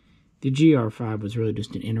GR.5 was really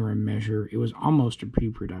just an interim measure. It was almost a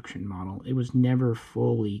pre-production model. It was never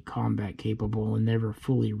fully combat capable and never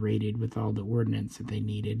fully rated with all the ordnance that they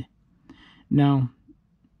needed. No,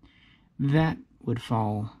 that would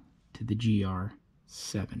fall to the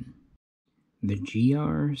GR.7. The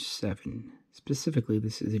GR.7. Specifically,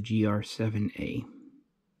 this is a GR.7A.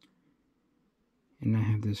 And I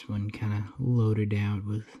have this one kind of loaded out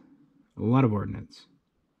with a lot of ordnance.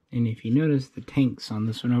 And if you notice, the tanks on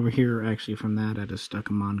this one over here are actually from that. I just stuck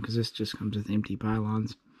them on because this just comes with empty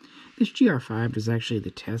pylons. This GR.5 is actually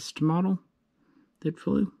the test model that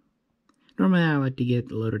flew. Normally I like to get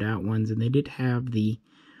the loaded out ones, and they did have the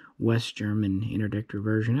West German interdictor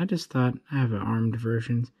version. I just thought, I have armed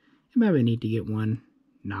versions. I maybe need to get one.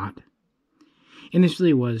 Not. And this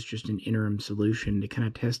really was just an interim solution to kind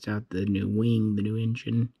of test out the new wing, the new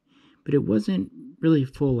engine. But it wasn't really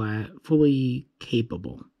fully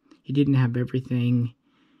capable. It didn't have everything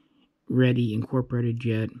ready, incorporated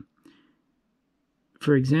yet.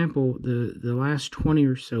 For example, the last 20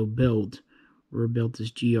 or so built were built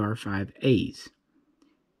as GR.5As.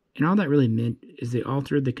 And all that really meant is they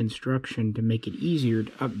altered the construction to make it easier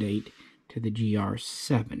to update to the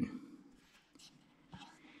GR.7.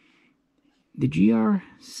 The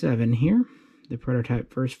GR.7 here, the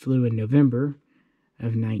prototype first flew in November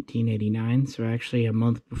of 1989, so actually a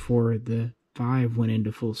month before the 5 went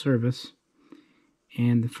into full service.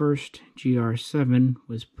 And the first GR.7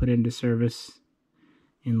 was put into service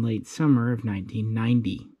in late summer of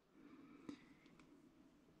 1990.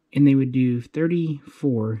 And they would do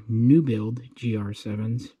 34 new build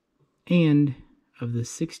GR.7s, and of the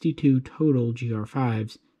 62 total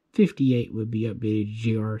GR.5s, 58 would be updated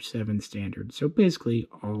to GR.7 standard. So basically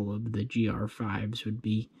all of the GR.5s would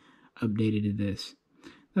be updated to this.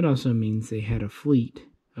 That also means they had a fleet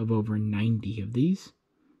of over 90 of these.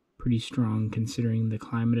 Pretty strong considering the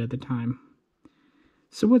climate at the time.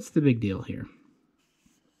 So what's the big deal here?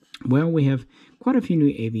 Well, we have quite a few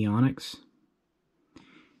new avionics.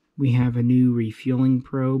 We have a new refueling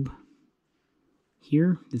probe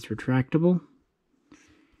here that's retractable.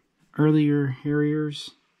 Earlier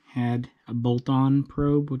Harriers had a bolt-on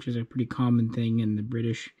probe, which is a pretty common thing in the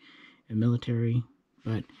British military,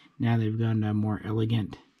 but now they've gone to a more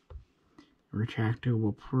elegant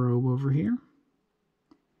retractable probe over here.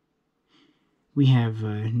 We have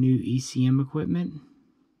new ECM equipment.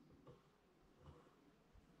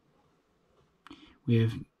 We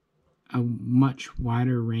have a much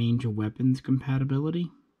wider range of weapons compatibility.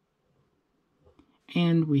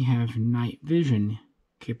 And we have night vision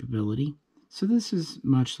capability. So this is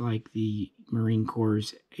much like the Marine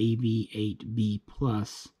Corps' AV-8B+,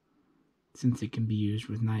 since it can be used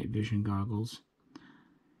with night vision goggles.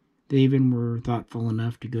 They even were thoughtful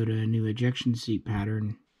enough to go to a new ejection seat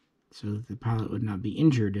pattern so that the pilot would not be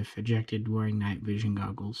injured if ejected wearing night vision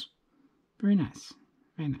goggles. Very nice.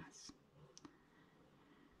 Very nice.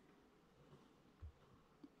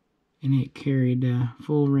 And it carried a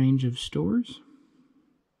full range of stores.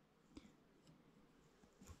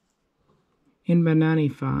 And by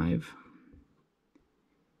 95,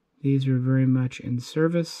 these were very much in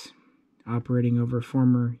service, operating over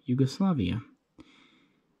former Yugoslavia.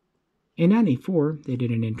 In 94, they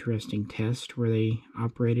did an interesting test where they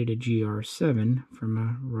operated a GR.7 from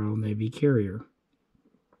a Royal Navy carrier.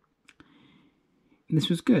 And this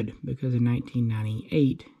was good because in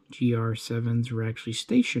 1998, GR.7s were actually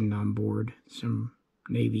stationed on board some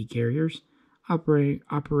Navy carriers,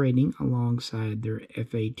 operating alongside their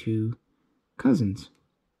FA.2 cousins.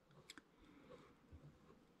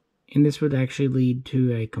 And this would actually lead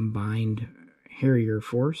to a combined Harrier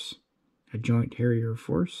force, a joint Harrier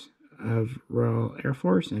force of Royal Air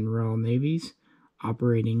Force and Royal Navies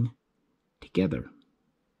operating together.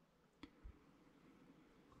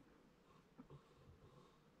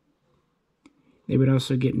 They would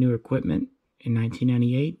also get new equipment in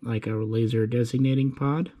 1998, like a laser designating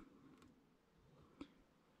pod.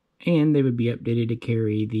 And they would be updated to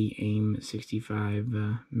carry the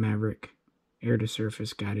AIM-65 Maverick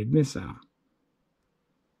air-to-surface guided missile,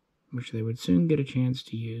 which they would soon get a chance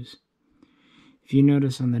to use. If you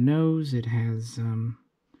notice on the nose, it has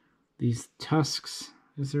these tusks,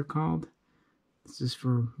 as they're called. This is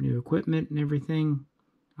for new equipment and everything.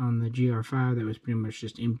 On the GR.5, that was pretty much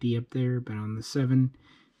just empty up there, but on the 7,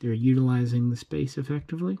 they're utilizing the space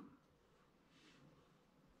effectively.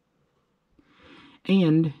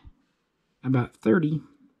 And about 30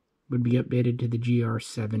 would be updated to the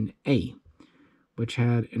GR.7A, which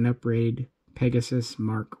had an upgraded Pegasus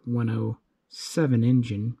Mark 107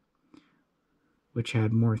 engine, which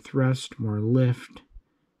had more thrust, more lift.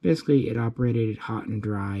 Basically, it operated at hot and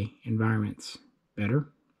dry environments better,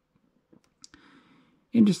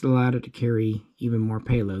 and just allowed it to carry even more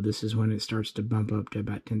payload. This is when it starts to bump up to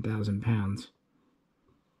about 10,000 pounds.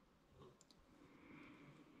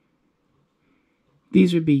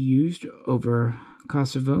 These would be used over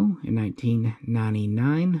Kosovo in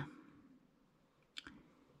 1999,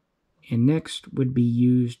 and next would be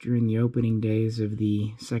used during the opening days of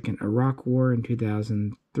the Second Iraq War in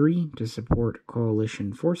 2003 to support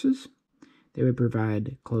coalition forces. They would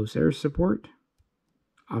provide close air support,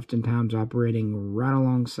 oftentimes operating right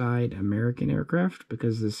alongside American aircraft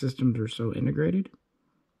because the systems were so integrated,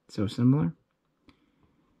 so similar.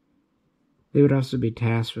 They would also be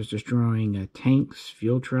tasked with destroying tanks,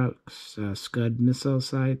 fuel trucks, Scud missile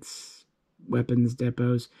sites, weapons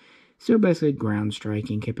depots, so basically ground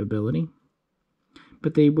striking capability.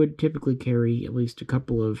 But they would typically carry at least a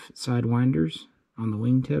couple of sidewinders on the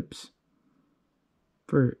wingtips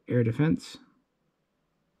for air defense.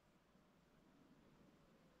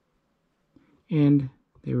 And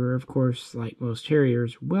they were, of course, like most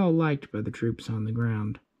Harriers, well liked by the troops on the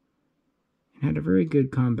ground, and had a very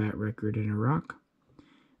good combat record in Iraq.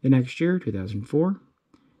 The next year, 2004,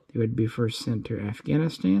 they would be first sent to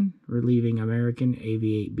Afghanistan, relieving American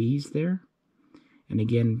AV-8Bs there, and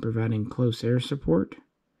again providing close air support.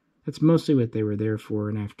 That's mostly what they were there for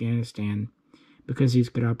in Afghanistan, Because these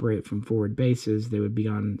could operate from forward bases, they would be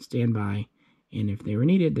on standby, and if they were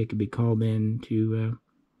needed, they could be called in to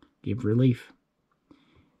give relief.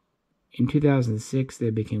 In 2006, they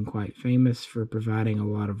became quite famous for providing a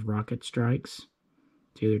lot of rocket strikes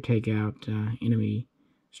to either take out enemy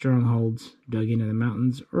strongholds dug into the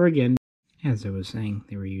mountains, or again, as I was saying,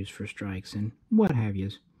 they were used for strikes and what have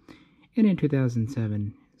yous. And in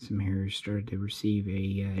 2007, some Harriers started to receive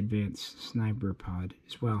a advanced sniper pod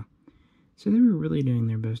as well. So they were really doing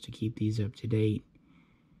their best to keep these up to date,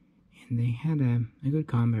 and they had a good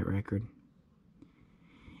combat record.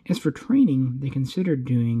 As for training, they considered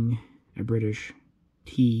doing a British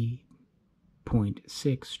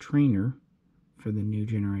T.6 trainer for the new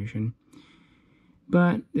generation,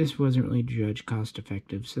 but this wasn't really judged cost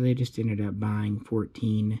effective, so they just ended up buying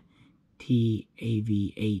 14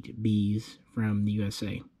 TAV-8Bs from the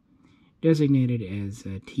USA, designated as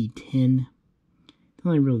T10. The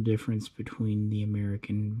only real difference between the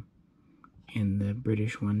American and the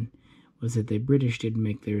British one was that the British didn't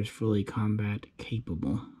make theirs fully combat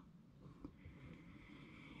capable.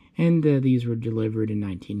 And these were delivered in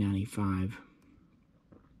 1995.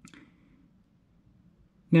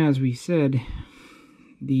 Now, as we said,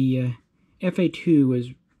 the FA.2 was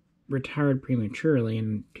retired prematurely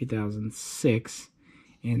in 2006,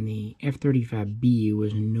 and the F-35B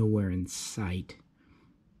was nowhere in sight.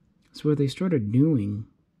 So what they started doing,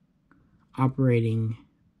 operating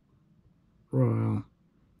Royal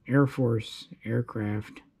Air Force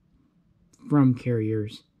aircraft from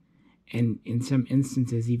carriers, and in some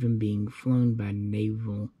instances even being flown by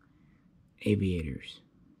naval aviators.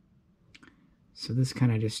 So this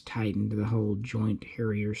kind of just tightened the whole Joint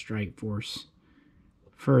Harrier Strike Force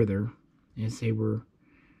further, as they were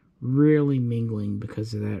really mingling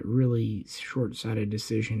because of that really short-sighted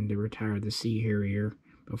decision to retire the Sea Harrier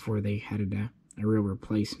before they had a real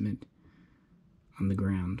replacement on the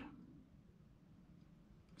ground.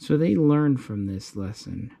 So they learned from this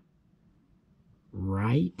lesson,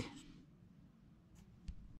 right?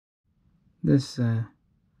 This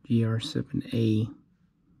GR.7A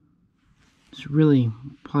is really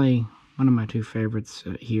probably one of my two favorites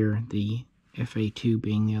here, the FA.2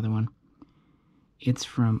 being the other one. It's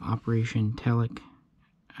from Operation Telek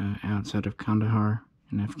outside of Kandahar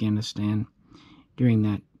in Afghanistan during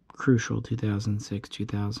that crucial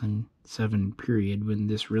 2006-2007 period when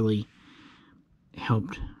this really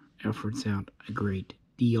helped efforts out a great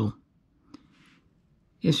deal.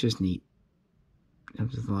 It's just neat. That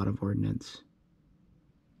was a lot of ordnance.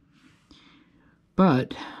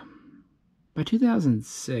 But by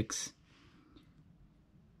 2006,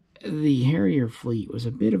 the Harrier fleet was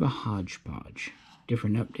a bit of a hodgepodge.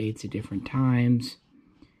 Different updates at different times.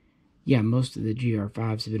 Yeah, most of the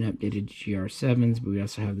GR5s have been updated to GR7s, but we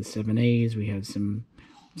also have the 7As. We have some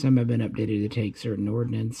have been updated to take certain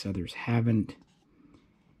ordnance, others haven't.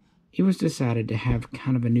 It was decided to have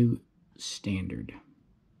kind of a new standard.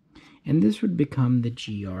 And this would become the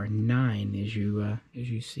GR.9, as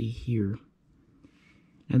you see here.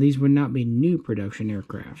 Now, these would not be new production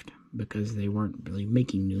aircraft, because they weren't really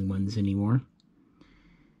making new ones anymore.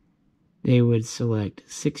 They would select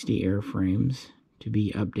 60 airframes to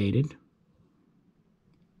be updated,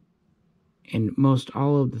 and most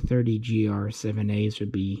all of the 30 GR7As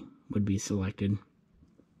would be selected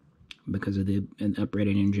because of an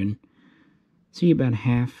uprated engine. So about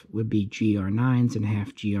half would be GR9s and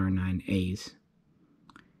half GR9As.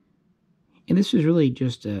 And this was really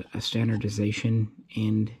just a standardization,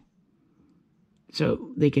 and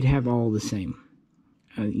so they could have all the same,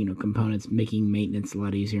 components, making maintenance a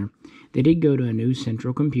lot easier. They did go to a new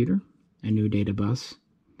central computer, a new data bus.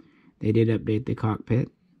 They did update the cockpit.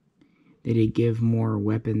 They did give more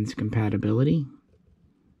weapons compatibility.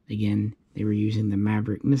 Again, they were using the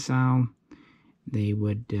Maverick missile. They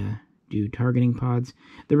would do targeting pods.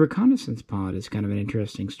 The reconnaissance pod is kind of an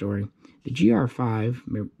interesting story. The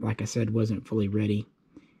GR5, like I said, wasn't fully ready,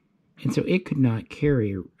 and so it could not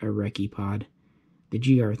carry a recce pod. The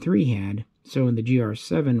GR3 had, so when the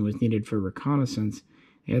GR7 was needed for reconnaissance,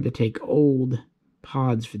 they had to take old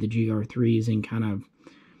pods for the GR3s and kind of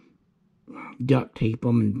duct tape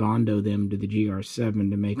them and bondo them to the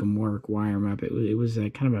GR7 to make them work, wire them up. It was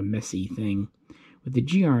a kind of a messy thing. With the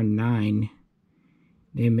GR9,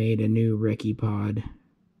 they made a new recce pod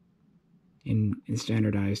and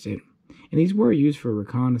standardized it. And these were used for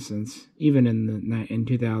reconnaissance, even in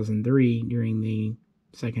 2003 during the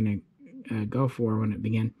second Gulf War when it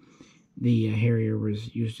began. The Harrier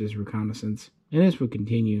was used as reconnaissance, and this would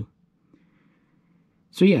continue.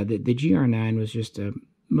 So yeah, the GR9 was just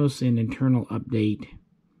mostly an internal update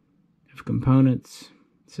of components,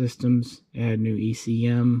 systems. It had new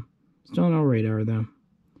ECM, Still no radar, though.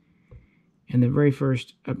 And the very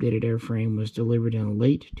first updated airframe was delivered in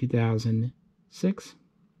late 2006.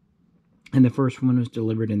 And the first one was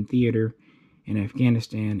delivered in theater in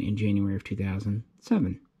Afghanistan in January of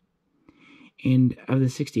 2007. And of the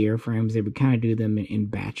 60 airframes, they would kind of do them in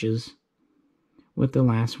batches, with the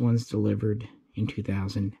last ones delivered in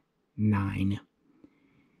 2009.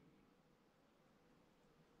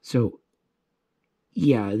 So,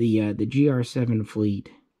 yeah, the GR.7 fleet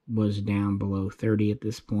was down below 30 at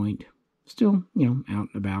this point. Still, out and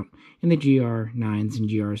about. And the GR.9s and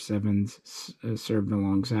GR.7s served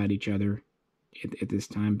alongside each other at this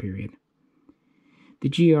time period. The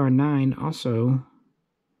GR.9 also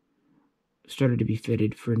started to be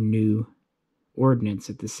fitted for new ordnance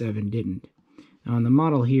that the 7 didn't. Now, on the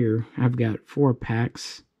model here, I've got 4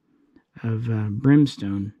 packs of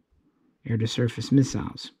brimstone air-to-surface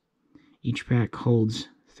missiles. Each pack holds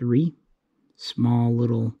 3 small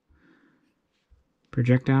little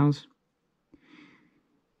projectiles.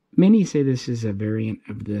 Many say this is a variant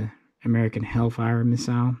of the American Hellfire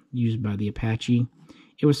missile used by the Apache.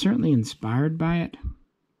 It was certainly inspired by it,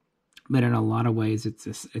 but in a lot of ways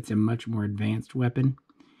it's a much more advanced weapon.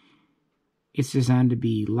 It's designed to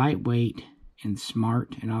be lightweight and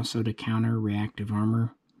smart, and also to counter reactive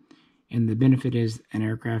armor. And the benefit is an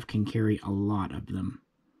aircraft can carry a lot of them.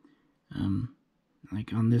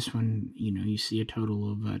 Like on this one, you see a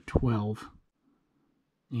total of 12.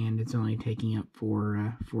 And it's only taking up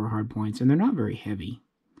 4 hard points. And they're not very heavy.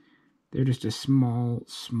 They're just a small,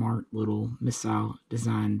 smart little missile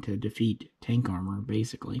designed to defeat tank armor,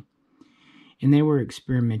 basically. And they were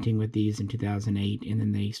experimenting with these in 2008, and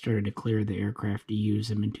then they started to clear the aircraft to use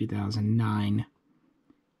them in 2009.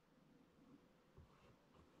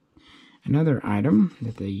 Another item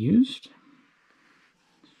that they used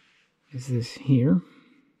is this here.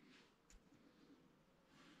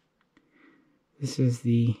 This is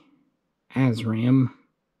the ASRAAM,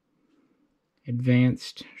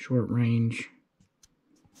 Advanced Short Range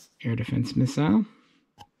Air Defense Missile,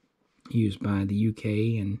 used by the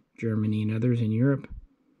UK and Germany and others in Europe.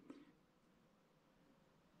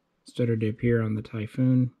 Started to appear on the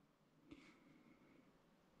Typhoon.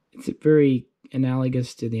 It's very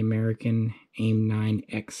analogous to the American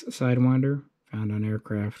AIM-9X Sidewinder, found on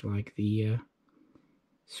aircraft like the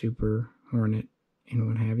Super Hornet and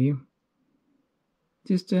what have you.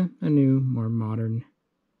 Just a new, more modern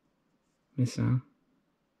missile.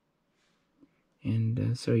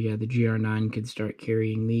 And so yeah, the GR.9 could start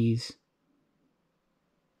carrying these.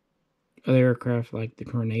 Other aircraft like the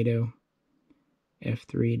Tornado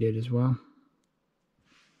F3 did as well.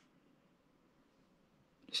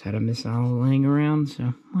 Just had a missile laying around,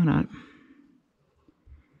 so why not?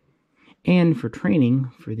 And for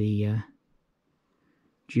training for the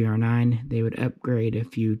GR.9, they would upgrade a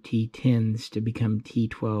few T-10s to become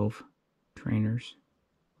T-12 trainers.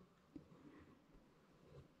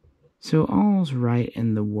 So all's right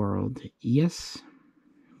in the world. Yes,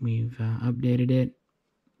 we've updated it.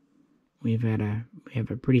 We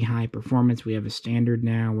have a pretty high performance. We have a standard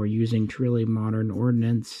now. We're using truly modern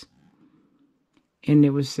ordnance. And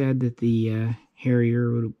it was said that the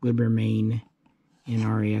Harrier would remain in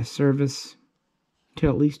RAF service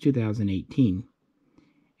until at least 2018.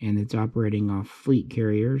 And it's operating off fleet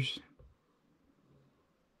carriers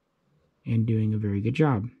and doing a very good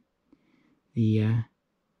job. The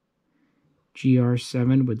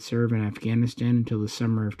GR.7 would serve in Afghanistan until the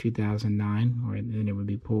summer of 2009, or then it would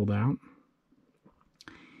be pulled out.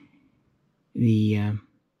 The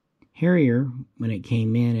Harrier, when it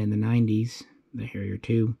came in the 90s, the Harrier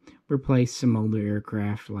 2, replaced some older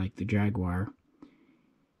aircraft like the Jaguar.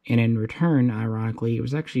 And in return, ironically, it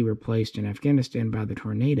was actually replaced in Afghanistan by the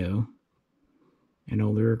Tornado, an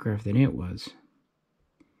older aircraft than it was.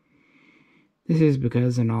 This is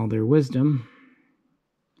because, in all their wisdom,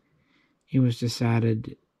 it was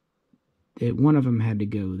decided that one of them had to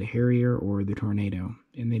go, the Harrier or the Tornado,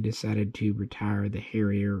 and they decided to retire the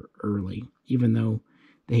Harrier early, even though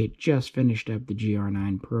they had just finished up the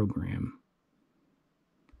GR.9 program.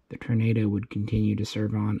 The Tornado would continue to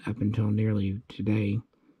serve on up until nearly today.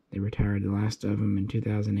 They retired the last of them in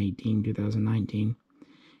 2018, 2019.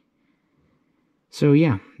 So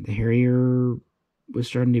yeah, the Harrier was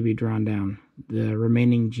starting to be drawn down. The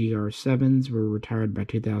remaining GR.7s were retired by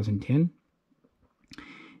 2010.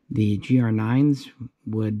 The GR.9s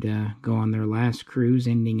would go on their last cruise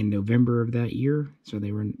ending in November of that year, so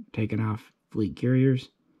they were taken off fleet carriers,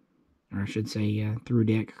 or I should say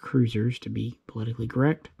through-deck cruisers to be politically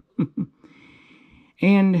correct.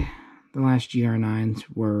 And the last GR.9s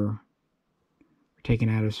were taken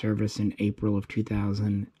out of service in April of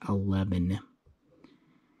 2011.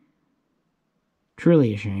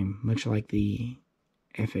 Truly a shame, much like the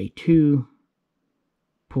FA.2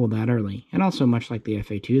 pulled out early. And also much like the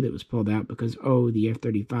FA.2 that was pulled out because, the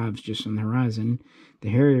F-35 is just on the horizon. The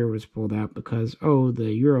Harrier was pulled out because,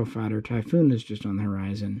 the Eurofighter Typhoon is just on the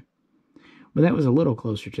horizon. Well, that was a little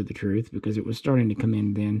closer to the truth because it was starting to come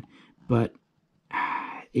in then. But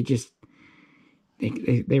it just...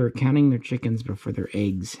 They were counting their chickens before their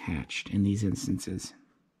eggs hatched in these instances.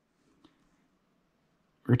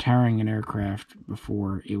 Retiring an aircraft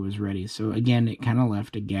before it was ready. So again, it kind of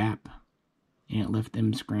left a gap. And it left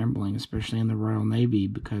them scrambling, especially in the Royal Navy,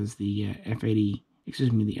 because the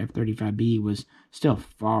F-35B was still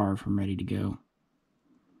far from ready to go.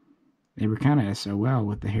 They were kind of SOL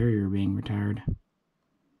with the Harrier being retired.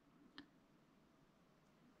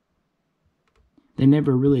 They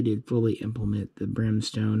never really did fully implement the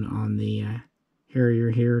brimstone on the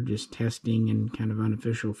Harrier here, just testing and kind of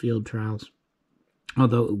unofficial field trials.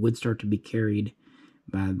 Although it would start to be carried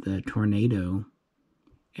by the Tornado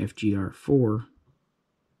FGR.4,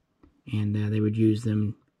 and they would use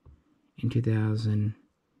them in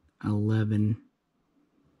 2011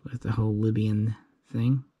 with the whole Libyan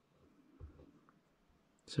thing.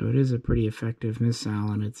 So it is a pretty effective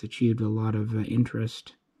missile, and it's achieved a lot of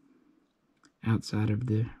interest outside of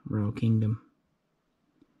the Royal Kingdom.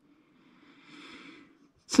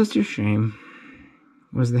 Such a shame.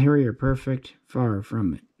 Was the Harrier perfect? Far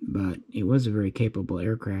from it, but it was a very capable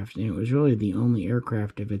aircraft, and it was really the only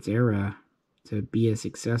aircraft of its era to be a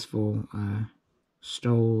successful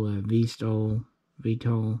VTOL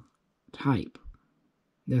type.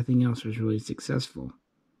 Nothing else was really successful.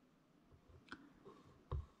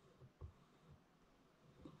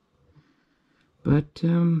 But,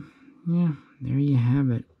 yeah, there you have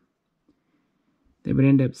it. They would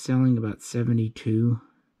end up selling about 72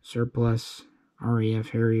 surplus RAF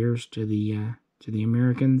Harriers to the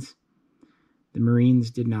Americans. The Marines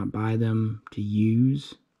did not buy them to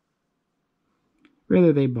use.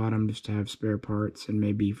 Rather, they bought them just to have spare parts and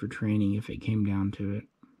maybe for training if it came down to it.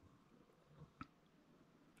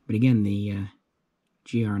 But again, the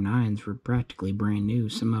GR.9s were practically brand new,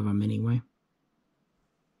 some of them anyway.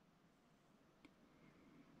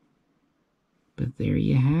 But there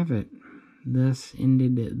you have it. Thus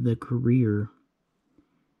ended the career.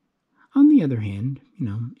 On the other hand,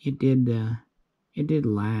 it did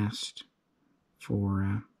last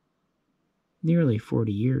for nearly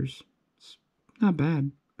 40 years. It's not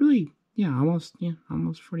bad. Really, almost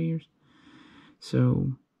 40 years.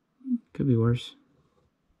 So, could be worse.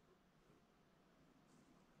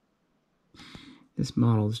 This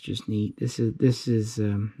model is just neat. This is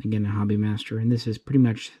again, a Hobby Master, and this is pretty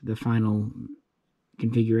much the final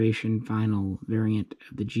configuration, final variant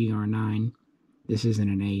of the GR.9. This isn't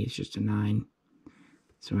an A, it's just a 9.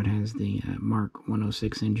 So it has the Mark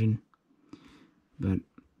 106 engine. But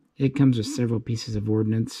it comes with several pieces of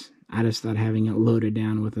ordnance. I just thought having it loaded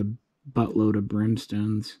down with a buttload of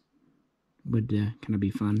brimstones would kind of be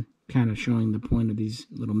fun. Kind of showing the point of these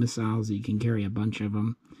little missiles that you can carry a bunch of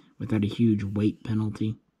them without a huge weight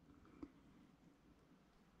penalty.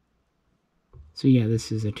 So yeah,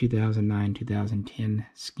 this is a 2009-2010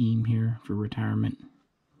 scheme here for retirement.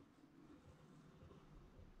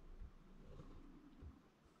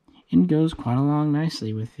 And goes quite along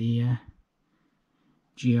nicely with the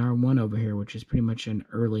GR.1 over here, which is pretty much an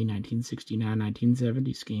early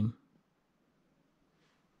 1969-1970 scheme.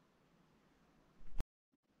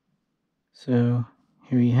 So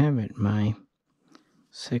here you have it, my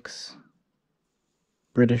 6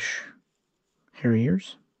 British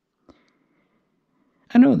Harriers.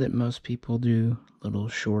 I know that most people do little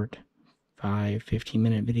short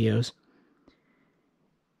 5-15-minute videos.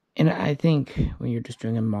 And I think when you're just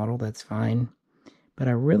doing a model, that's fine. But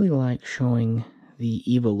I really like showing the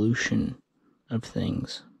evolution of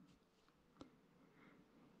things.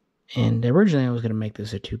 And originally I was going to make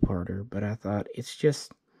this a 2-parter, but I thought it's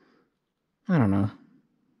just, I don't know.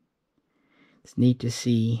 It's neat to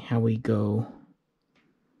see how we go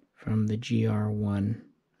from the GR.1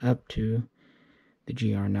 up to the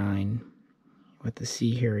GR.9 with the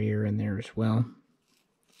Sea Harrier in there as well.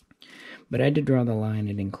 But I did draw the line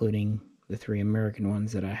at including the 3 American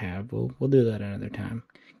ones that I have. We'll do that another time,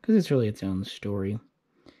 because it's really its own story.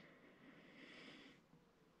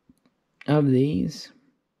 Of these,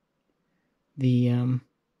 the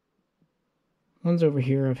ones over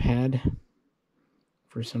here I've had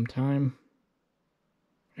for some time,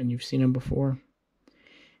 and you've seen them before.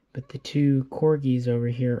 But the 2 Corgis over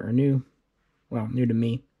here are new. Well, new to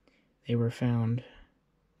me. They were found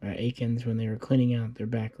by Aikens when they were cleaning out their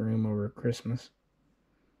back room over Christmas.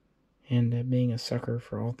 And being a sucker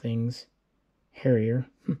for all things Harrier,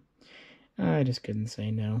 I just couldn't say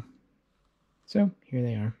no. So, here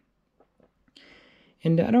they are.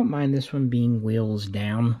 And I don't mind this one being wheels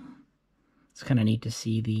down. It's kind of neat to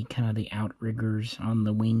see the kind of the outriggers on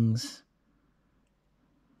the wings.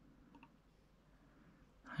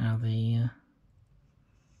 How they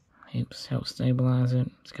help stabilize it.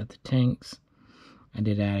 It's got the tanks. I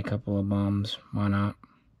did add a couple of bombs. Why not?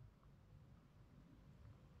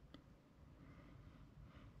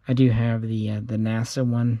 I do have the NASA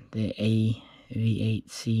one, the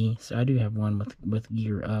AV8C. So I do have one with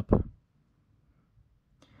gear up.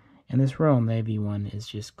 And this Royal Navy one is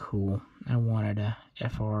just cool. I wanted a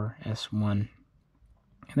FRS.1. And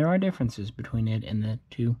there are differences between it and the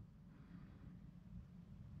two.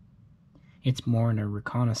 It's more in a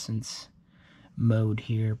reconnaissance mode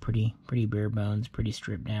here. Pretty bare bones, pretty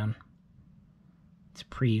stripped down. It's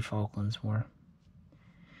pre-Falklands War.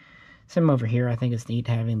 Same over here. I think it's neat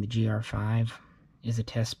having the GR.5 is a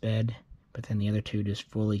test bed, but then the other two just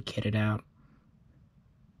fully kitted out.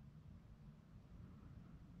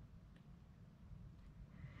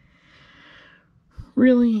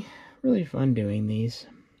 Really fun doing these.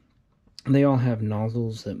 They all have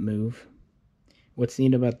nozzles that move. What's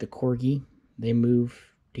neat about the Corgi, they move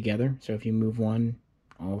together. So if you move one,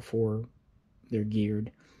 all four, they're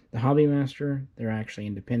geared. The Hobbymaster, they're actually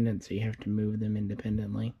independent, so you have to move them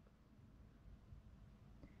independently.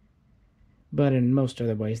 But in most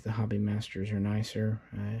other ways, the Hobbymasters are nicer,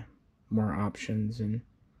 more options, and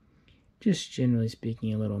just generally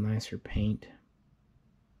speaking, a little nicer paint.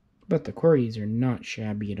 But the Corgis are not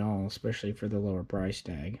shabby at all, especially for the lower price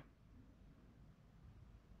tag.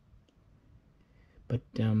 But,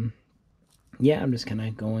 yeah, I'm just kind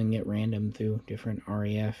of going at random through different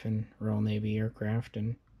RAF and Royal Navy aircraft,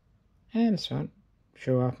 and I just thought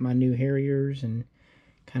show off my new Harriers and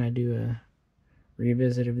kind of do a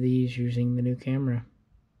revisit of these using the new camera.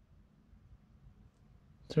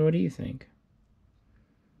 So what do you think?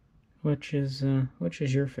 Which is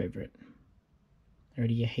your favorite? Or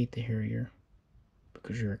do you hate the Harrier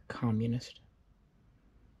because you're a communist?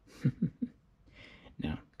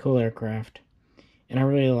 No, cool aircraft. And I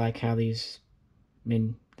really like how these, I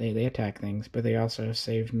mean, they attack things, but they also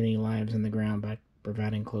saved many lives on the ground by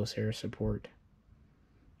providing close air support.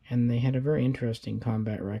 And they had a very interesting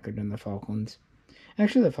combat record in the Falklands.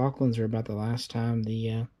 Actually, the Falklands were about the last time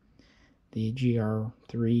the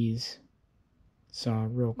GR.3s saw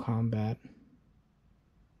real combat.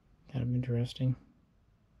 Kind of interesting.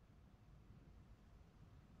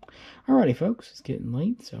 Alrighty, folks, it's getting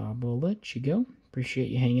late, so I will let you go. Appreciate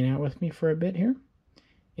you hanging out with me for a bit here.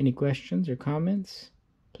 Any questions or comments,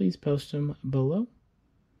 please post them below.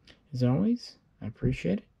 As always, I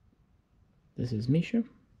appreciate it. This is Misha,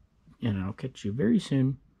 and I'll catch you very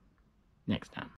soon next time.